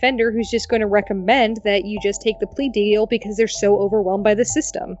public defender who's just going to recommend that you just take the plea deal because they're so overwhelmed by the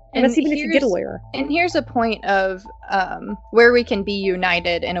system. And that's even if you get a lawyer. And here's a point of where we can be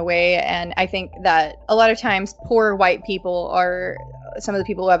united in a way, and I think that a lot of times poor white people are some of the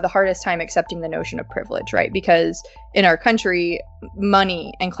people who have the hardest time accepting the notion of privilege, right? Because in our country,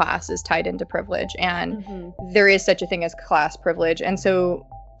 money and class is tied into privilege, and there is such a thing as class privilege. And so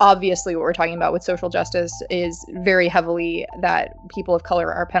obviously what we're talking about with social justice is very heavily that people of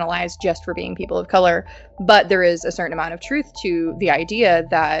color are penalized just for being people of color. But there is a certain amount of truth to the idea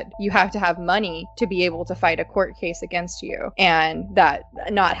that you have to have money to be able to fight a court case against you, and that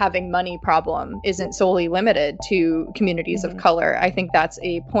not having money problem isn't solely limited to communities of color. I think that's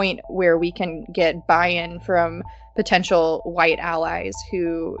a point where we can get buy-in from potential white allies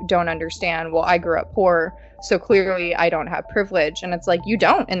who don't understand, well, I grew up poor, so clearly I don't have privilege. And it's like, you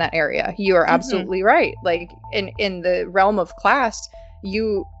don't in that area. You are absolutely right. Like in the realm of class,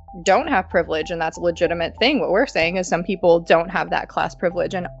 you don't have privilege, and that's a legitimate thing. What we're saying is some people don't have that class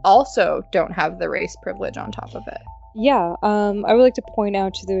privilege and also don't have the race privilege on top of it. Yeah, I would like to point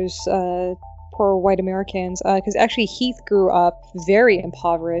out to those poor white Americans, because actually Heath grew up very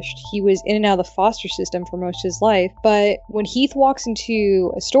impoverished. He was in and out of the foster system for most of his life, but when Heath walks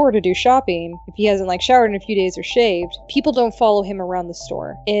into a store to do shopping, if he hasn't like showered in a few days or shaved, people don't follow him around the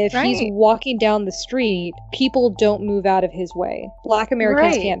store. If he's walking down the street, people don't move out of his way. Black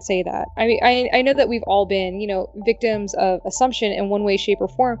Americans can't say that. I mean, I know that we've all been, victims of assumption in one way, shape, or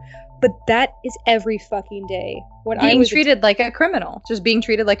form, but that is every fucking day. When I was treated like a criminal. Just being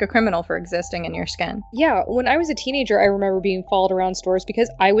treated like a criminal for existing in your skin. Yeah, when I was a teenager, I remember being followed around stores because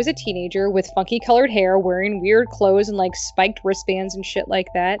I was a teenager with funky colored hair, wearing weird clothes and like spiked wristbands and shit like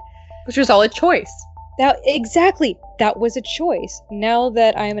that. Which was all a choice. Exactly. That was a choice. Now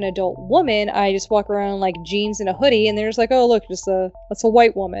that I'm an adult woman, I just walk around like jeans and a hoodie, and they're just like, oh, look, that's a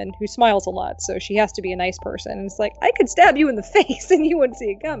white woman who smiles a lot, so she has to be a nice person. And it's like, I could stab you in the face and you wouldn't see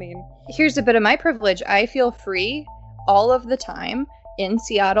it coming. Here's a bit of my privilege. I feel free all of the time in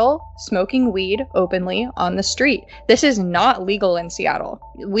Seattle smoking weed openly on the street. This is not legal in Seattle.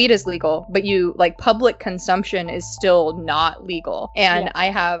 Weed is legal, but public consumption is still not legal. And I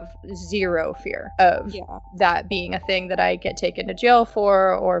have zero fear of that being a thing that I get taken to jail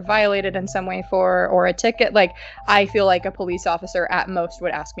for or violated in some way for, or a ticket. Like, I feel like a police officer at most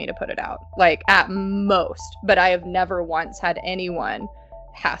would ask me to put it out. Like, at most. But I have never once had anyone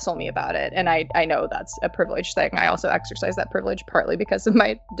hassle me about it, and I know that's a privilege thing. I also exercise that privilege partly because of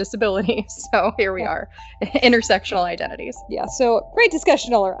my disability, so here we are. Intersectional identities. Yeah, so great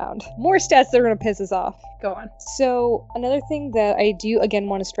discussion all around. More stats that are going to piss us off. Go on. So another thing that I do again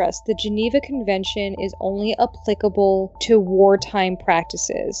want to stress, the Geneva Convention is only applicable to wartime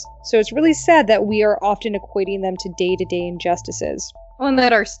practices. So it's really sad that we are often equating them to day-to-day injustices. Well, and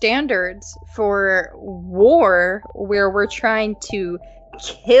that our standards for war, where we're trying to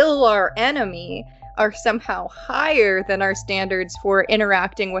kill our enemy, are somehow higher than our standards for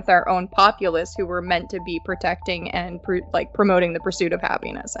interacting with our own populace, who we're meant to be protecting and promoting the pursuit of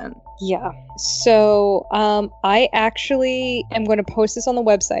happiness in. Yeah. So I actually am going to post this on the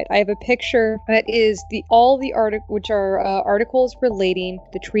website. I have a picture that is which are articles relating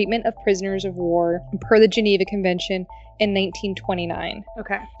the treatment of prisoners of war per the Geneva Convention in 1929.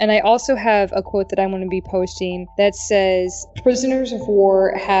 Okay. And I also have a quote that I'm going to be posting that says, prisoners of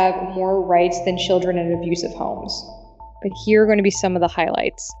war have more rights than children in abusive homes. But here are going to be some of the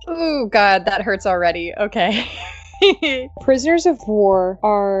highlights. Oh, God, that hurts already. Okay. Prisoners of war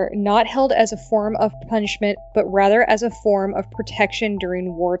are not held as a form of punishment, but rather as a form of protection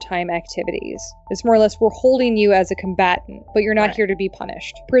during wartime activities. It's more or less, we're holding you as a combatant, but you're not here to be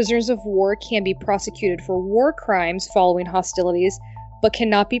punished. Prisoners of war can be prosecuted for war crimes following hostilities, but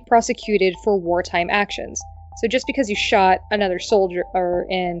cannot be prosecuted for wartime actions. So just because you shot another soldier or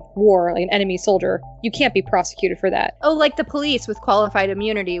in war, like an enemy soldier, you can't be prosecuted for that. Oh, like the police with qualified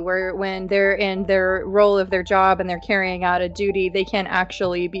immunity, where when they're in their role of their job and they're carrying out a duty, they can't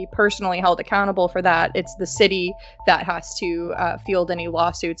actually be personally held accountable for that. It's the city that has to field any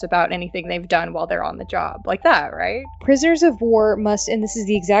lawsuits about anything they've done while they're on the job. Like that, right? Prisoners of war must, and this is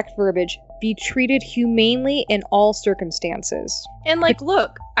the exact verbiage, be treated humanely in all circumstances. And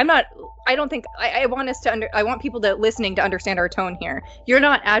look, I want people listening to understand our tone here. You're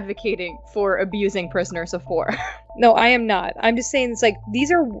not advocating for abusing prisoners of war. No, I am not. I'm just saying it's like,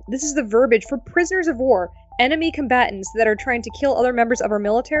 this is the verbiage for prisoners of war, enemy combatants that are trying to kill other members of our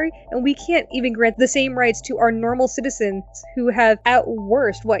military, and we can't even grant the same rights to our normal citizens who have, at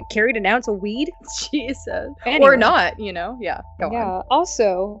worst, carried an ounce of weed? Jesus. Anyway. Or not, Yeah, go on.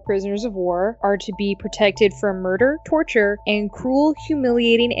 Also, prisoners of war are to be protected from murder, torture, and cruel,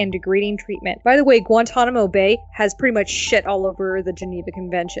 humiliating, and degrading treatment. By the way, Guantanamo Bay has pretty much shit all over the Geneva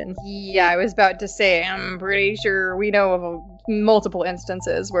Convention. Yeah, I was about to say, I'm pretty sure we know of multiple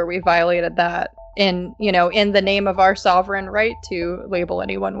instances where we violated that in the name of our sovereign right to label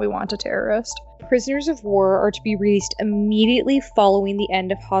anyone we want a terrorist. Prisoners of war are to be released immediately following the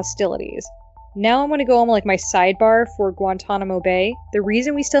end of hostilities. Now I'm going to go on like my sidebar for Guantanamo Bay. The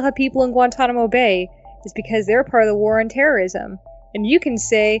reason we still have people in Guantanamo Bay is because they're part of the war on terrorism. And you can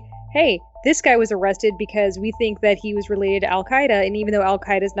say, hey, this guy was arrested because we think that he was related to Al-Qaeda, and even though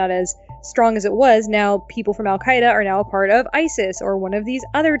Al-Qaeda is not as strong as it was, now people from Al-Qaeda are now a part of ISIS or one of these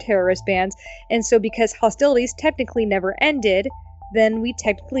other terrorist bands, and so because hostilities technically never ended, then we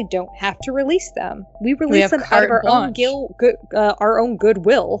technically don't have to release them. We release them out of our own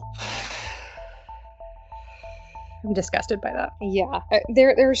goodwill. I'm disgusted by that. Yeah,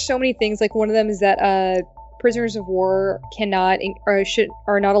 there are so many things. Like one of them is that prisoners of war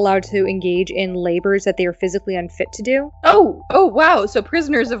are not allowed to engage in labors that they are physically unfit to do. Oh wow! So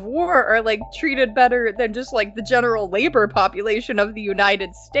prisoners of war are like treated better than just like the general labor population of the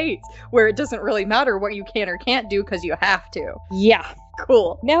United States, where it doesn't really matter what you can or can't do because you have to. Yeah.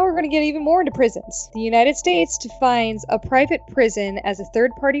 Cool. Now we're going to get even more into prisons. The United States defines a private prison as a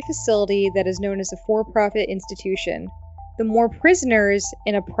third-party facility that is known as a for-profit institution. The more prisoners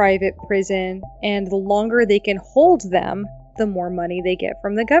in a private prison and the longer they can hold them, the more money they get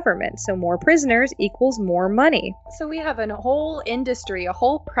from the government. So more prisoners equals more money. So we have a whole industry, a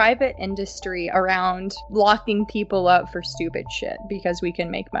whole private industry around locking people up for stupid shit because we can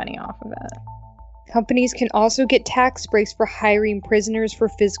make money off of it. Companies can also get tax breaks for hiring prisoners for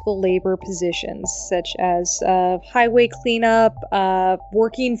physical labor positions, such as highway cleanup,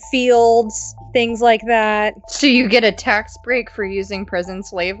 working fields, things like that. So you get a tax break for using prison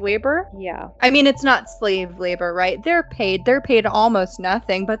slave labor? Yeah. I mean, it's not slave labor, right? They're paid almost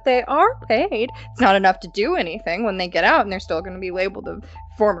nothing, but they are paid. It's not enough to do anything when they get out, and they're still going to be labeled a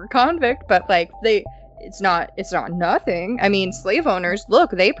former convict, but like it's not nothing. I mean, slave owners,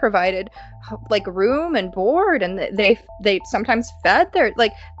 look, they provided like room and board, and they sometimes fed their,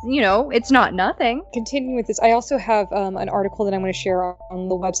 like, you know, it's not nothing. Continuing with this, I also have an article that I'm going to share on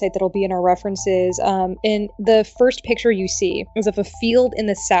the website that'll be in our references. In the first picture you see is of a field in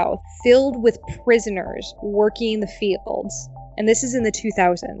the South filled with prisoners working the fields. And this is in the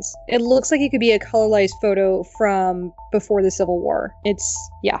 2000s. It looks like it could be a colorized photo from before the Civil War.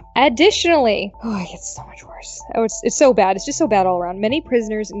 Yeah. Additionally, it gets so much worse. It's so bad. It's just so bad all around. Many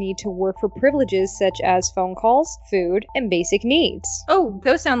prisoners need to work for privileges such as phone calls, food, and basic needs. Oh,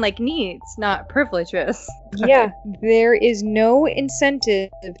 those sound like needs, not privileges. Yeah. There is no incentive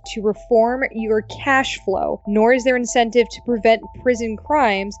to reform your cash flow, nor is there incentive to prevent prison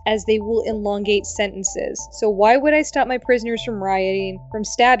crimes, as they will elongate sentences. So why would I stop my prisoners from rioting, from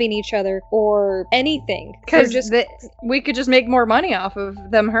stabbing each other, or anything? Because we could just make more money off of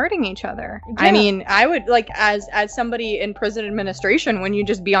them hurting each other. Yeah. I mean, I would, like, as somebody in prison administration, when you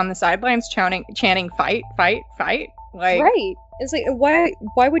just be on the sidelines chanting fight, fight, fight, like, right. It's like,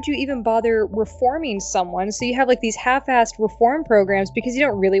 why would you even bother reforming someone? So you have like these half-assed reform programs because you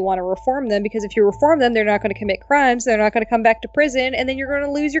don't really want to reform them, because if you reform them, they're not going to commit crimes, they're not going to come back to prison, and then you're going to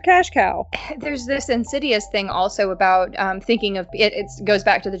lose your cash cow. There's this insidious thing also about thinking of it. It goes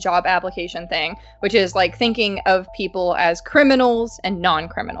back to the job application thing, which is like thinking of people as criminals and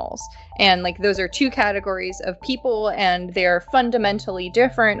non-criminals. And like those are two categories of people, and they're fundamentally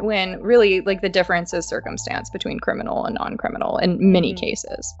different, when really like the difference is circumstance between criminal and non-criminal in many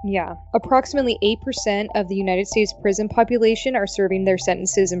cases. Yeah. Approximately 8% of the United States prison population are serving their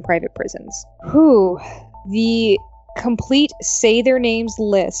sentences in private prisons. The complete say their names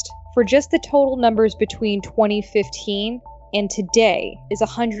list for just the total numbers between 2015 and today is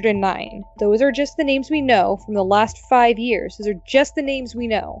 109. Those are just the names we know from the last 5 years. Those are just the names we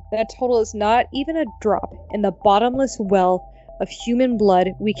know. That total is not even a drop in the bottomless well of human blood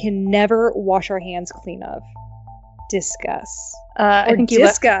we can never wash our hands clean of. Discuss. I think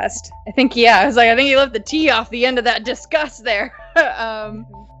disgust. I think you left the T off the end of that disgust there.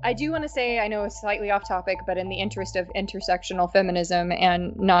 I do want to say, I know it's slightly off topic, but in the interest of intersectional feminism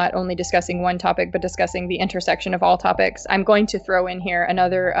and not only discussing one topic, but discussing the intersection of all topics, I'm going to throw in here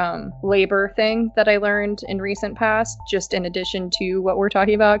another labor thing that I learned in recent past, just in addition to what we're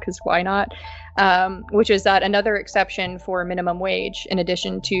talking about, because why not? Which is that another exception for minimum wage, in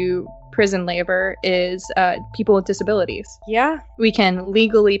addition to prison labor, is people with disabilities. Yeah. We can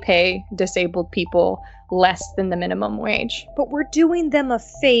legally pay disabled people less than the minimum wage. But we're doing them a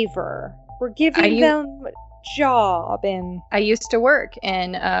favor. We're giving them a job. And I used to work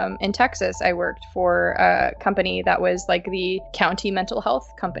in Texas. I worked for a company that was like the county mental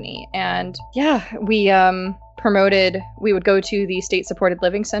health company. And yeah, we we would go to the State Supported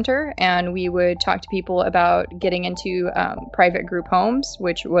Living Center and we would talk to people about getting into private group homes,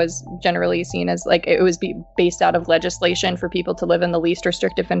 which was generally seen as like it was based out of legislation for people to live in the least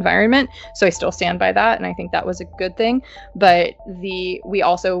restrictive environment. So I still stand by that, and I think that was a good thing. But we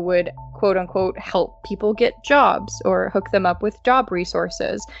also would quote unquote help people get jobs or hook them up with job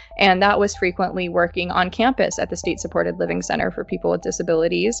resources, and that was frequently working on campus at the State Supported Living Center for people with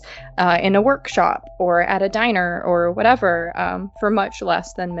disabilities, in a workshop or at a diner or whatever, for much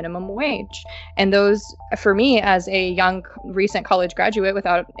less than minimum wage. And those, for me as a young recent college graduate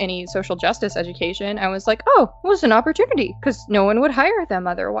without any social justice education, I was like, oh, it was an opportunity, because no one would hire them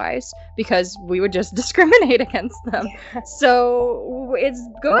otherwise because we would just discriminate against them. So it's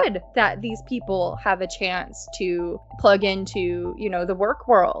good that these people have a chance to plug into, you know, the work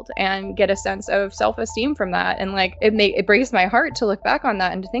world and get a sense of self-esteem from that. And like it breaks my heart to look back on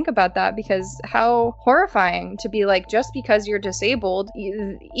that and to think about that, because how horrifying to be like, just because you're disabled,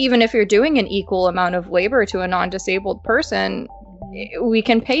 even if you're doing an equal amount of labor to a non-disabled person, we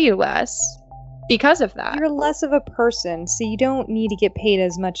can pay you less because of that. You're less of a person, so you don't need to get paid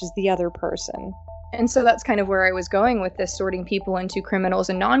as much as the other person. And so that's kind of where I was going with this, sorting people into criminals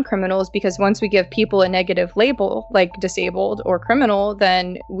and non-criminals, because once we give people a negative label like disabled or criminal,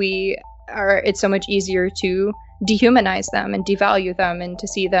 then it's so much easier to dehumanize them and devalue them and to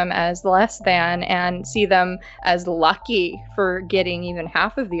see them as less than and see them as lucky for getting even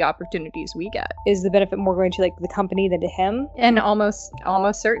half of the opportunities we get. Is the benefit more going to like the company than to him? And almost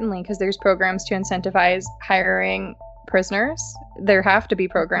certainly, because there's programs to incentivize hiring prisoners. There have to be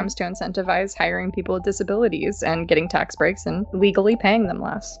programs to incentivize hiring people with disabilities and getting tax breaks and legally paying them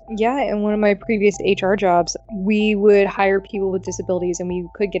less. Yeah, in one of my previous HR jobs, we would hire people with disabilities and we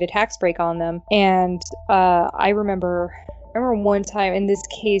could get a tax break on them. And I remember one time, in this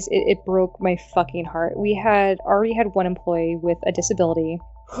case, it broke my fucking heart. We had already had one employee with a disability.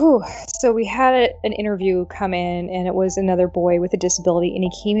 So we had an interview come in, and it was another boy with a disability, and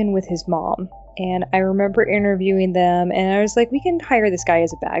he came in with his mom. And I remember interviewing them, and I was like, we can hire this guy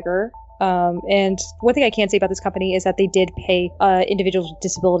as a bagger. And one thing I can say about this company is that they did pay individuals with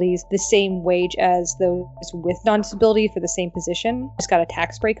disabilities the same wage as those with non-disability for the same position. Just got a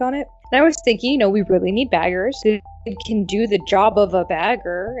tax break on it. And I was thinking, we really need baggers. It can do the job of a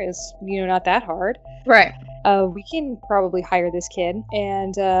bagger. It's, not that hard. Right. We can probably hire this kid.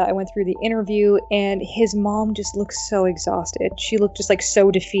 And I went through the interview, and his mom just looked so exhausted. She looked just like so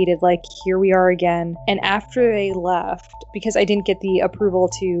defeated, like, here we are again. And after they left, because I didn't get the approval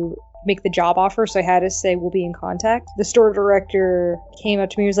to make the job offer, so I had to say we'll be in contact, the store director came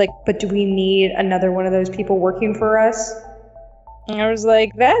up to me and was like, but do we need another one of those people working for us? And I was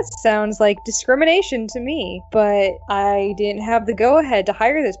like, that sounds like discrimination to me, but I didn't have the go-ahead to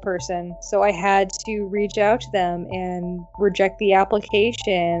hire this person, so I had to reach out to them and reject the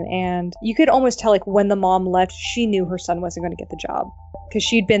application. And you could almost tell, like, when the mom left, she knew her son wasn't going to get the job, because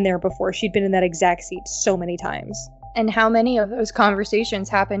she'd been there before. She'd been in that exact seat so many times. And how many of those conversations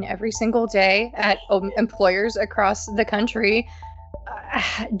happen every single day at employers across the country?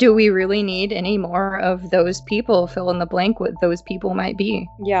 Do we really need any more of those people? Fill in the blank what those people might be.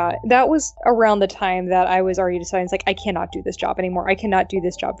 Yeah, that was around the time that I was already deciding, it's like, I cannot do this job anymore. I cannot do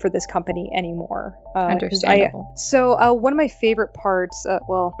this job for this company anymore. Understandable. So one of my favorite parts, it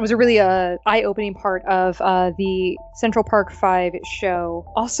was a really eye-opening part of the Central Park 5 show,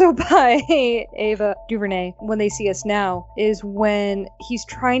 also by Ava DuVernay, When They See Us Now, is when he's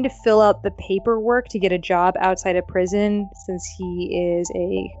trying to fill out the paperwork to get a job outside of prison, since he is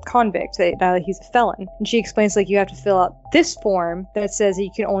a convict, he's a felon. And she explains, like, you have to fill out this form that says that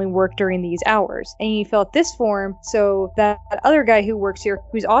you can only work during these hours. And you fill out this form so that other guy who works here,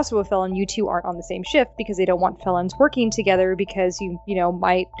 who's also a felon, you two aren't on the same shift, because they don't want felons working together, because you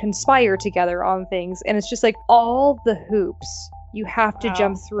might conspire together on things. And it's just like all the hoops you have to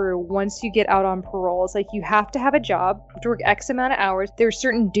jump through once you get out on parole. It's like, you have to have a job, you have to work X amount of hours. There's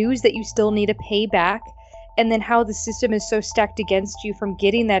certain dues that you still need to pay back. And then how the system is so stacked against you from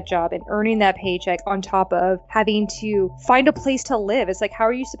getting that job and earning that paycheck, on top of having to find a place to live. It's like, how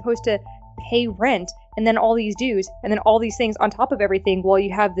are you supposed to pay rent and then all these dues and then all these things on top of everything while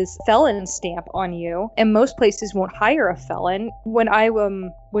you have this felon stamp on you? And most places won't hire a felon. When I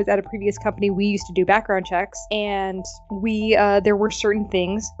was at a previous company, we used to do background checks, and there were certain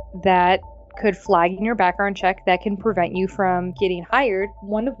things that could flag in your background check that can prevent you from getting hired,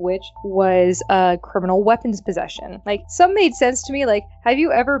 one of which was criminal weapons possession. Like, some made sense to me, like, have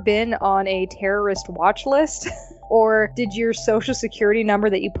you ever been on a terrorist watch list? Or did your social security number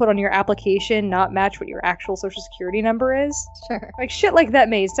that you put on your application not match what your actual social security number is? Sure. Like, shit like that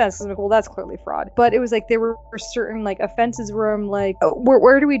made sense. 'Cause I'm like, well, that's clearly fraud. But it was like there were certain like offenses where I'm like, oh,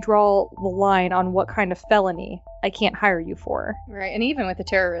 where do we draw the line on what kind of felony I can't hire you for? Right, and even with the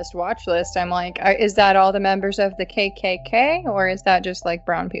terrorist watch list, I'm like, is that all the members of the KKK, or is that just like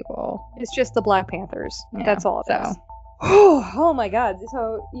brown people? It's just the Black Panthers. Yeah, That's all it so. is. Oh my god.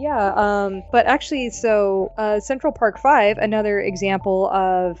 So yeah, but actually, so Central Park 5, another example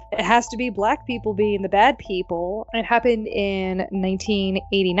of it has to be black people being the bad people. It happened in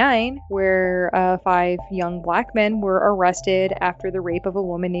 1989 where 5 young black men were arrested after the rape of a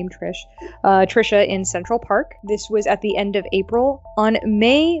woman named Trisha in Central Park. This was at the end of April. On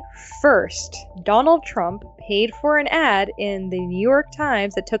May 1st, Donald Trump paid for an ad in the New York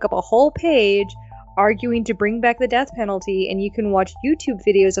Times that took up a whole page arguing to bring back the death penalty, and you can watch YouTube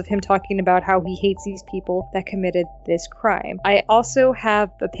videos of him talking about how he hates these people that committed this crime. I also have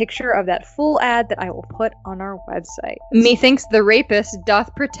a picture of that full ad that I will put on our website. Methinks the rapist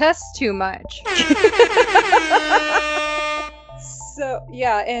doth protest too much. So,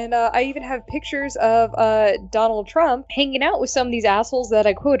 yeah, and I even have pictures of Donald Trump hanging out with some of these assholes that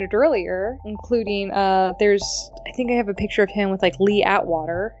I quoted earlier, including, I think I have a picture of him with, like, Lee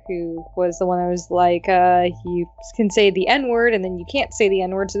Atwater, who was the one that was like, you can say the N-word, and then you can't say the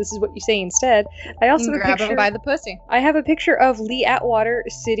N-word, so this is what you say instead. I also have a grab picture him by the pussy. I have a picture of Lee Atwater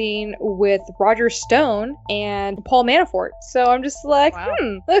sitting with Roger Stone and Paul Manafort. So I'm just like,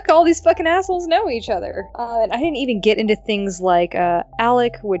 look, all these fucking assholes know each other. And I didn't even get into things like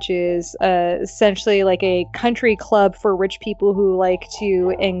ALEC, which is essentially like a country club for rich people who like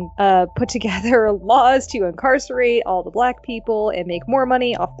to put together laws to incarcerate all the black people and make more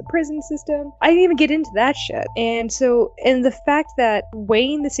money off the prison system. I didn't even get into that shit. And the fact that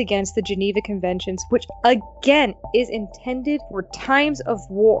weighing this against the Geneva Conventions, which again is intended for times of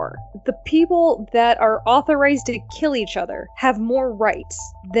war, the people that are authorized to kill each other have more rights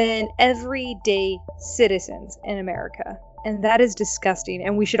than everyday citizens in America. And that is disgusting,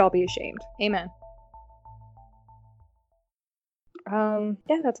 and we should all be ashamed. Amen.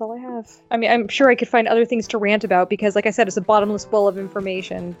 Yeah, that's all I have. I mean, I'm sure I could find other things to rant about because, like I said, it's a bottomless well of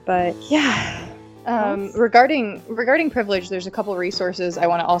information, but yeah. Regarding privilege, there's a couple resources I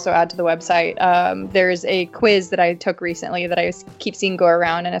want to also add to the website. There's a quiz that I took recently that I keep seeing go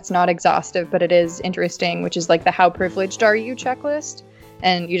around, and it's not exhaustive, but it is interesting, which is like the How Privileged Are You checklist.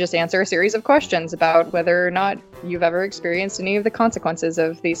 And you just answer a series of questions about whether or not you've ever experienced any of the consequences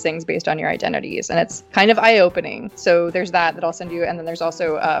of these things based on your identities. And it's kind of eye-opening. So there's that I'll send you. And then there's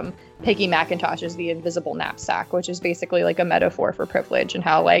also Peggy McIntosh's The Invisible Knapsack, which is basically like a metaphor for privilege and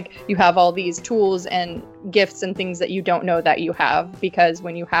how like you have all these tools and gifts and things that you don't know that you have, because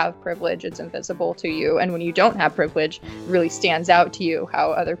when you have privilege, it's invisible to you. And when you don't have privilege, it really stands out to you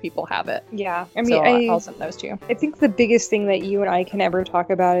how other people have it. Yeah. I mean, I'll send those to you. I think the biggest thing that you and I can ever talk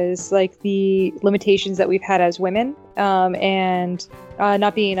about is like the limitations that we've had as women, and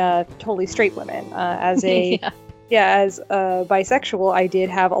not being totally straight women. As a as bisexual, I did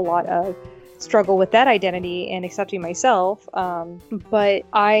have a lot of struggle with that identity and accepting myself, but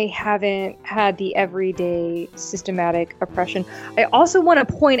I haven't had the everyday systematic oppression. I also want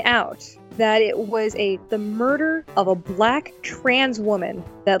to point out that it was the murder of a black trans woman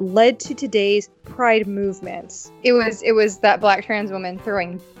that led to today's pride movements. It was that black trans woman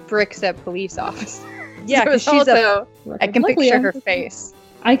throwing bricks at police officers. Yeah, because she's I can picture her face.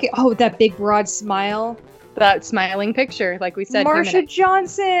 That big broad smile. That smiling picture, like we said. Marsha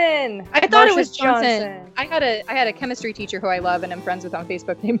Johnson. I thought it was Johnson. I had a chemistry teacher who I love and am friends with on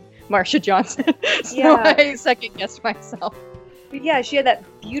Facebook named Marsha Johnson. So I second guessed myself. But yeah, she had that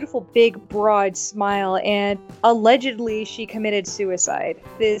beautiful, big, broad smile, and allegedly she committed suicide.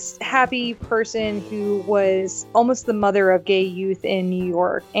 This happy person who was almost the mother of gay youth in New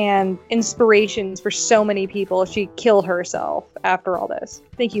York and inspirations for so many people. She killed herself after all this.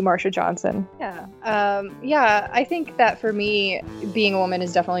 Thank you, Marsha Johnson. Yeah. I think that for me, being a woman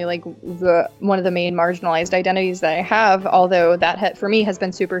is definitely like one of the main marginalized identities that I have, although that for me has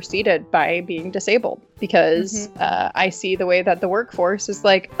been superseded by being disabled, because I see the way that the workforce is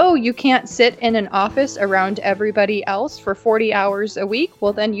like, oh, you can't sit in an office around everybody else for 40 hours a week?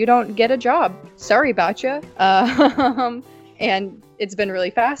 Well, then you don't get a job. Sorry about you. And it's been really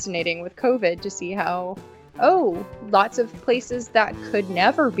fascinating with COVID to see how, lots of places that could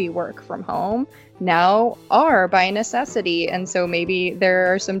never be work from home now are by necessity. And so maybe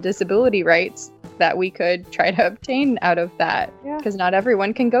there are some disability rights that we could try to obtain out of that. Because not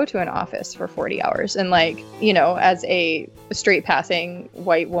everyone can go to an office for 40 hours. And like, you know, as a straight passing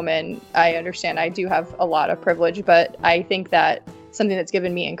white woman, I understand I do have a lot of privilege, but I think that something that's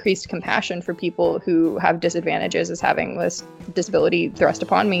given me increased compassion for people who have disadvantages is having this disability thrust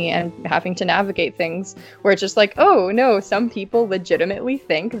upon me and having to navigate things where it's just like, oh no, some people legitimately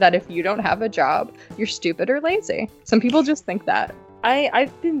think that if you don't have a job, you're stupid or lazy. Some people just think that.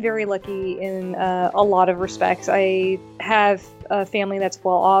 I've been very lucky in a lot of respects. I have a family that's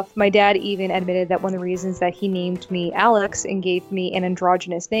well off. My dad even admitted that one of the reasons that he named me Alex and gave me an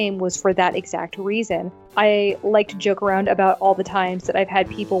androgynous name was for that exact reason. I like to joke around about all the times that I've had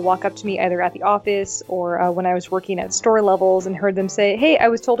people walk up to me either at the office or when I was working at store levels and heard them say, hey, I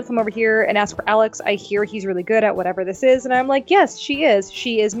was told to come over here and ask for Alex. I hear he's really good at whatever this is. And I'm like, yes, she is.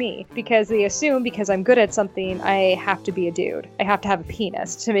 She is me. Because they assume because I'm good at something, I have to be a dude. I have to have a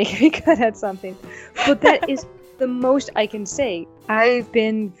penis to make me good at something. But that is the most I can say. I've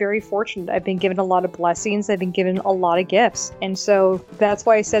been very fortunate. I've been given a lot of blessings. I've been given a lot of gifts. And so that's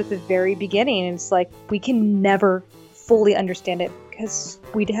why I said at the very beginning, it's like we can never fully understand it because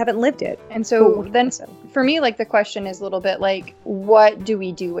we haven't lived it. And so then for me, like the question is a little bit like, what do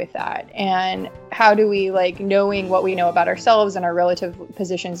we do with that? And how do we, like, knowing what we know about ourselves and our relative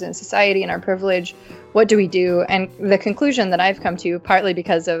positions in society and our privilege, what do we do? And the conclusion that I've come to, partly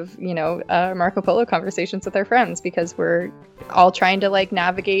because of, you know, Marco Polo conversations with our friends, because we're all trying to like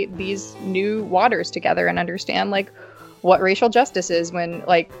navigate these new waters together and understand like what racial justice is when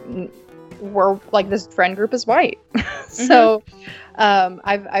like we're like this friend group is white. So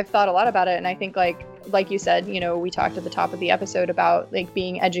I've thought a lot about it, and I think like you said, you know, we talked at the top of the episode about like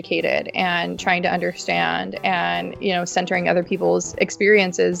being educated and trying to understand and, you know, centering other people's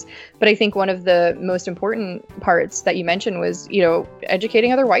experiences. But I think one of the most important parts that you mentioned was, you know,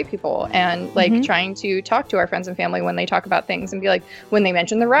 educating other white people and like trying to talk to our friends and family when they talk about things and be like, when they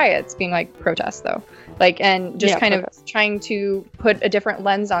mention the riots, being like, protest though, like, and just kind of trying to put a different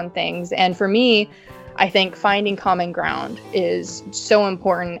lens on things. And for me, I think finding common ground is so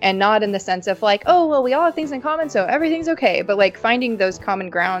important, and not in the sense of like, oh, well, we all have things in common, so everything's okay. But like finding those common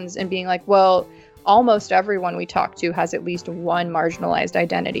grounds and being like, well, almost everyone we talk to has at least one marginalized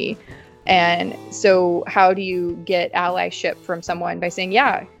identity. And so how do you get allyship from someone by saying,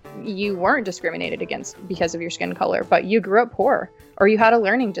 yeah, you weren't discriminated against because of your skin color, but you grew up poor, or you had a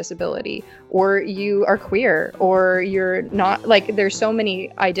learning disability, or you are queer, or you're not, like, there's so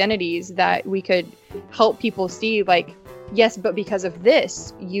many identities that we could help people see, like, yes, but because of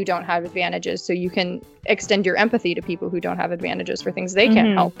this, you don't have advantages. So you can extend your empathy to people who don't have advantages for things they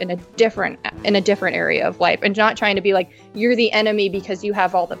can't help in a different area of life, and not trying to be like, you're the enemy because you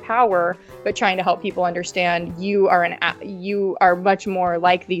have all the power, but trying to help people understand you are much more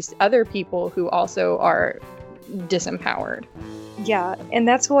like these other people who also are disempowered. Yeah, and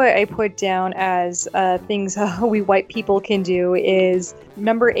that's why I put down as things we white people can do is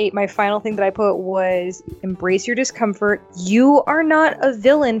number 8. My final thing that I put was embrace your discomfort. You are not a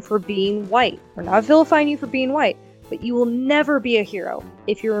villain for being white. We're not vilifying you for being white, but you will never be a hero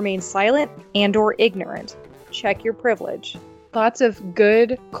if you remain silent and or ignorant. Check your privilege. Lots of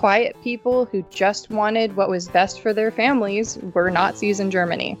good, quiet people who just wanted what was best for their families were Nazis in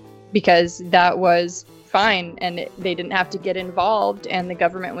Germany, because that was fine, and they didn't have to get involved, and the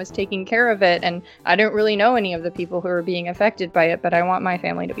government was taking care of it. And I don't really know any of the people who are being affected by it, but I want my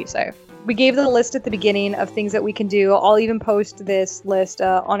family to be safe. We gave the list at the beginning of things that we can do. I'll even post this list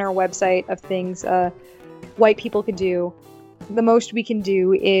on our website of things white people can do. The most we can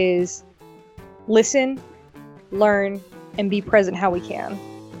do is listen, learn, and be present how we can.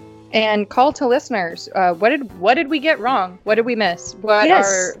 And call to listeners. What did we get wrong? What did we miss?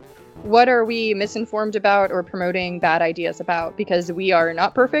 What are we misinformed about or promoting bad ideas about? Because we are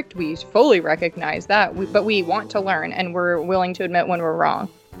not perfect. We fully recognize that. But we want to learn, and we're willing to admit when we're wrong.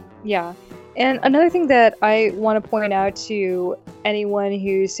 Yeah. And another thing that I want to point out to anyone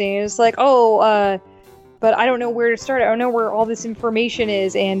who's saying is like, but I don't know where to start. I don't know where all this information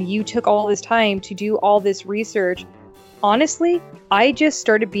is, and you took all this time to do all this research. Honestly, I just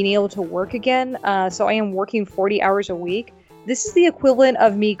started being able to work again, so I am working 40 hours a week. This is the equivalent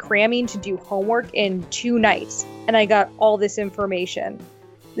of me cramming to do homework in 2 nights, and I got all this information.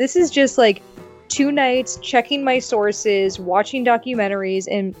 This is just like 2 nights checking my sources, watching documentaries,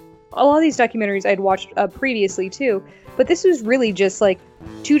 and a lot of these documentaries I'd watched previously too, but this was really just like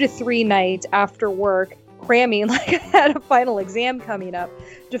 2 to 3 nights after work cramming like I had a final exam coming up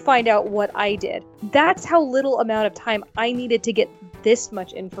to find out what I did. That's how little amount of time I needed to get this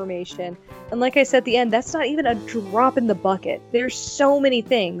much information. And like I said at the end, that's not even a drop in the bucket. There's so many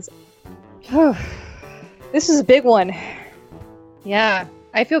things. This is a big one. Yeah,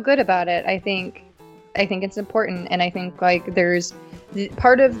 I feel good about it. I think it's important, and I think like there's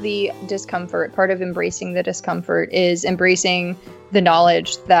part of the discomfort, part of embracing the discomfort is embracing the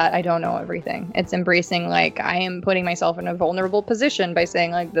knowledge that I don't know everything. It's embracing like I am putting myself in a vulnerable position by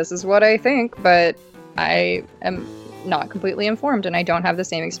saying like this is what I think, but I am not completely informed and I don't have the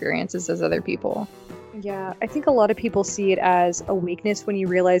same experiences as other people. Yeah, I think a lot of people see it as a weakness when you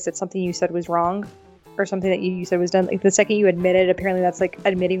realize that something you said was wrong or something that you said was done. Like the second you admit it, apparently that's like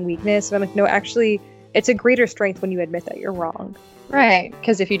admitting weakness. And I'm like, no, actually, it's a greater strength when you admit that you're wrong. Right,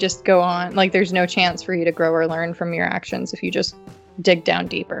 because if you just go on, like there's no chance for you to grow or learn from your actions if you just dig down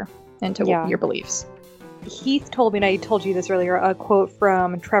deeper into your beliefs. Heath told me, and I told you this earlier, a quote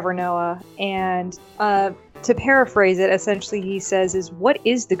from Trevor Noah, and to paraphrase it, essentially he says is, what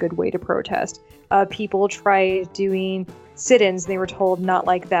is the good way to protest? People tried doing sit-ins, and they were told not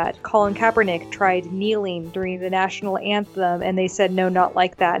like that. Colin Kaepernick tried kneeling during the national anthem, and they said no, not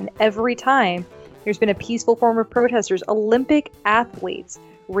like that. And every time there's been a peaceful form of protesters, Olympic athletes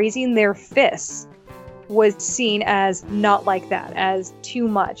raising their fists was seen as not like that, as too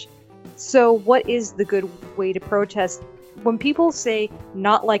much. So what is the good way to protest? When people say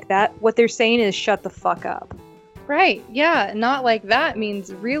not like that, what they're saying is shut the fuck up. Right, yeah, not like that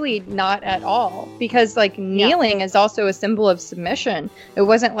means really not at all. Because like kneeling is also a symbol of submission. It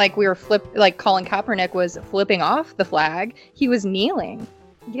wasn't like we were like Colin Kaepernick was flipping off the flag. He was kneeling.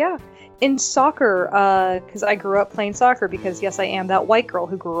 Yeah. In soccer, because I grew up playing soccer, because yes, I am that white girl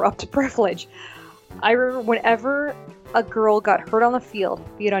who grew up to privilege. I remember whenever a girl got hurt on the field,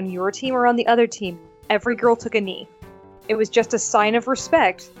 be it on your team or on the other team, every girl took a knee. It was just a sign of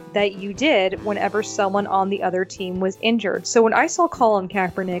respect that you did whenever someone on the other team was injured. So when I saw Colin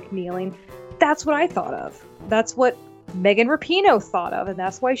Kaepernick kneeling, that's what I thought of. That's what Megan Rapinoe thought of, and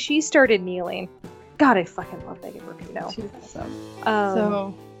that's why she started kneeling. God, I fucking love Megan Rapinoe. She's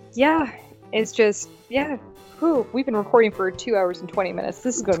awesome. Yeah, it's just, Whew, we've been recording for 2 hours and 20 minutes.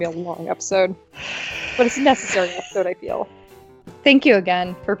 This is going to be a long episode. But it's a necessary episode, I feel. Thank you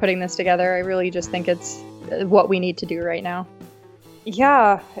again for putting this together. I really just think it's what we need to do right now.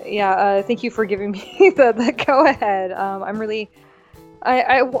 Yeah. Thank you for giving me the go-ahead. I'm really...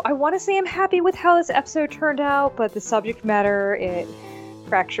 I want to say I'm happy with how this episode turned out, but the subject matter, it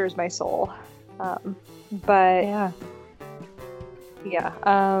fractures my soul. But... Yeah,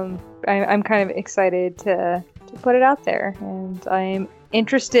 I'm kind of excited to put it out there, and I'm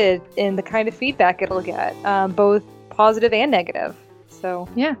interested in the kind of feedback it'll get, both positive and negative. So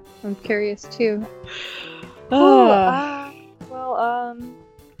yeah, I'm curious too.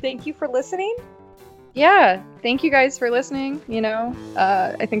 Thank you for listening. Yeah, thank you guys for listening.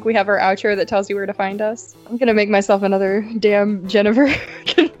 I think we have our outro that tells you where to find us. I'm gonna make myself another damn Jennifer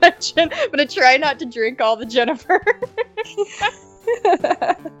convention. I'm gonna try not to drink all the Jennifer.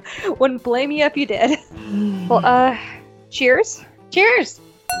 Wouldn't blame you if you did. Well, cheers. Cheers.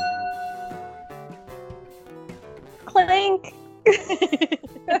 Clink.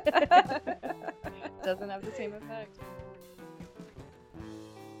 Doesn't have the same effect.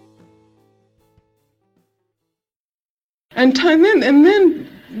 And then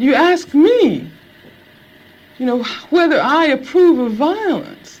you ask me, whether I approve of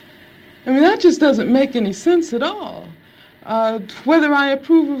violence. I mean, that just doesn't make any sense at all. Whether I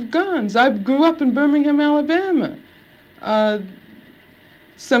approve of guns. I grew up in Birmingham, Alabama.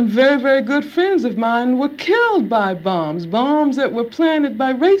 Some very, very good friends of mine were killed by bombs that were planted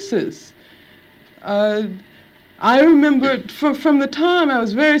by racists. I remember from the time I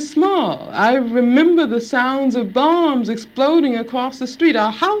was very small, I remember the sounds of bombs exploding across the street,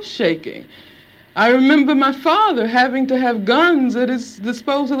 our house shaking. I remember my father having to have guns at his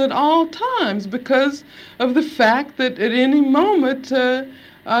disposal at all times because of the fact that at any moment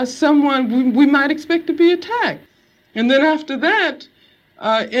we might expect to be attacked. And then after that,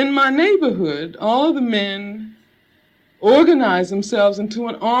 in my neighborhood, all of the men organized themselves into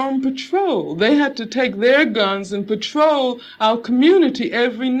an armed patrol. They had to take their guns and patrol our community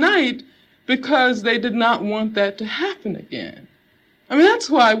every night because they did not want that to happen again. I mean, that's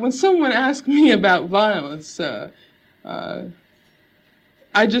why when someone asks me about violence, I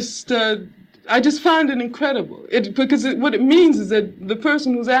just find it incredible. Because what it means is that the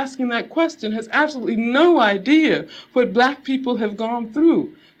person who's asking that question has absolutely no idea what black people have gone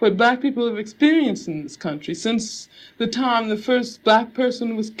through, what black people have experienced in this country since the time the first black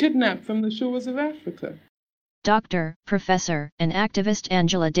person was kidnapped from the shores of Africa. Doctor, Professor, and activist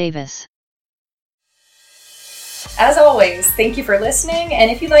Angela Davis. As always, thank you for listening,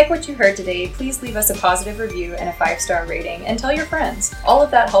 and if you like what you heard today, please leave us a positive review and a 5-star rating, and tell your friends. All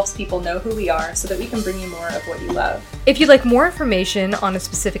of that helps people know who we are so that we can bring you more of what you love. If you'd like more information on a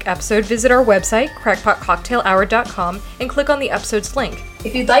specific episode, visit our website, crackpotcocktailhour.com, and click on the episode's link.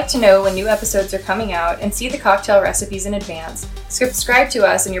 If you'd like to know when new episodes are coming out and see the cocktail recipes in advance, subscribe to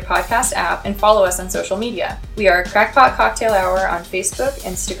us in your podcast app and follow us on social media. We are Crackpot Cocktail Hour on Facebook,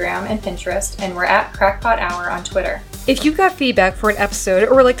 Instagram, and Pinterest, and we're at Crackpot Hour on Twitter. If you've got feedback for an episode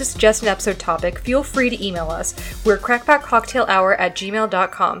or would like to suggest an episode topic, feel free to email us. We're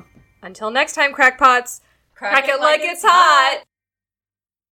crackpotcocktailhour@gmail.com. Until next time, crackpots, crack it like it's hot!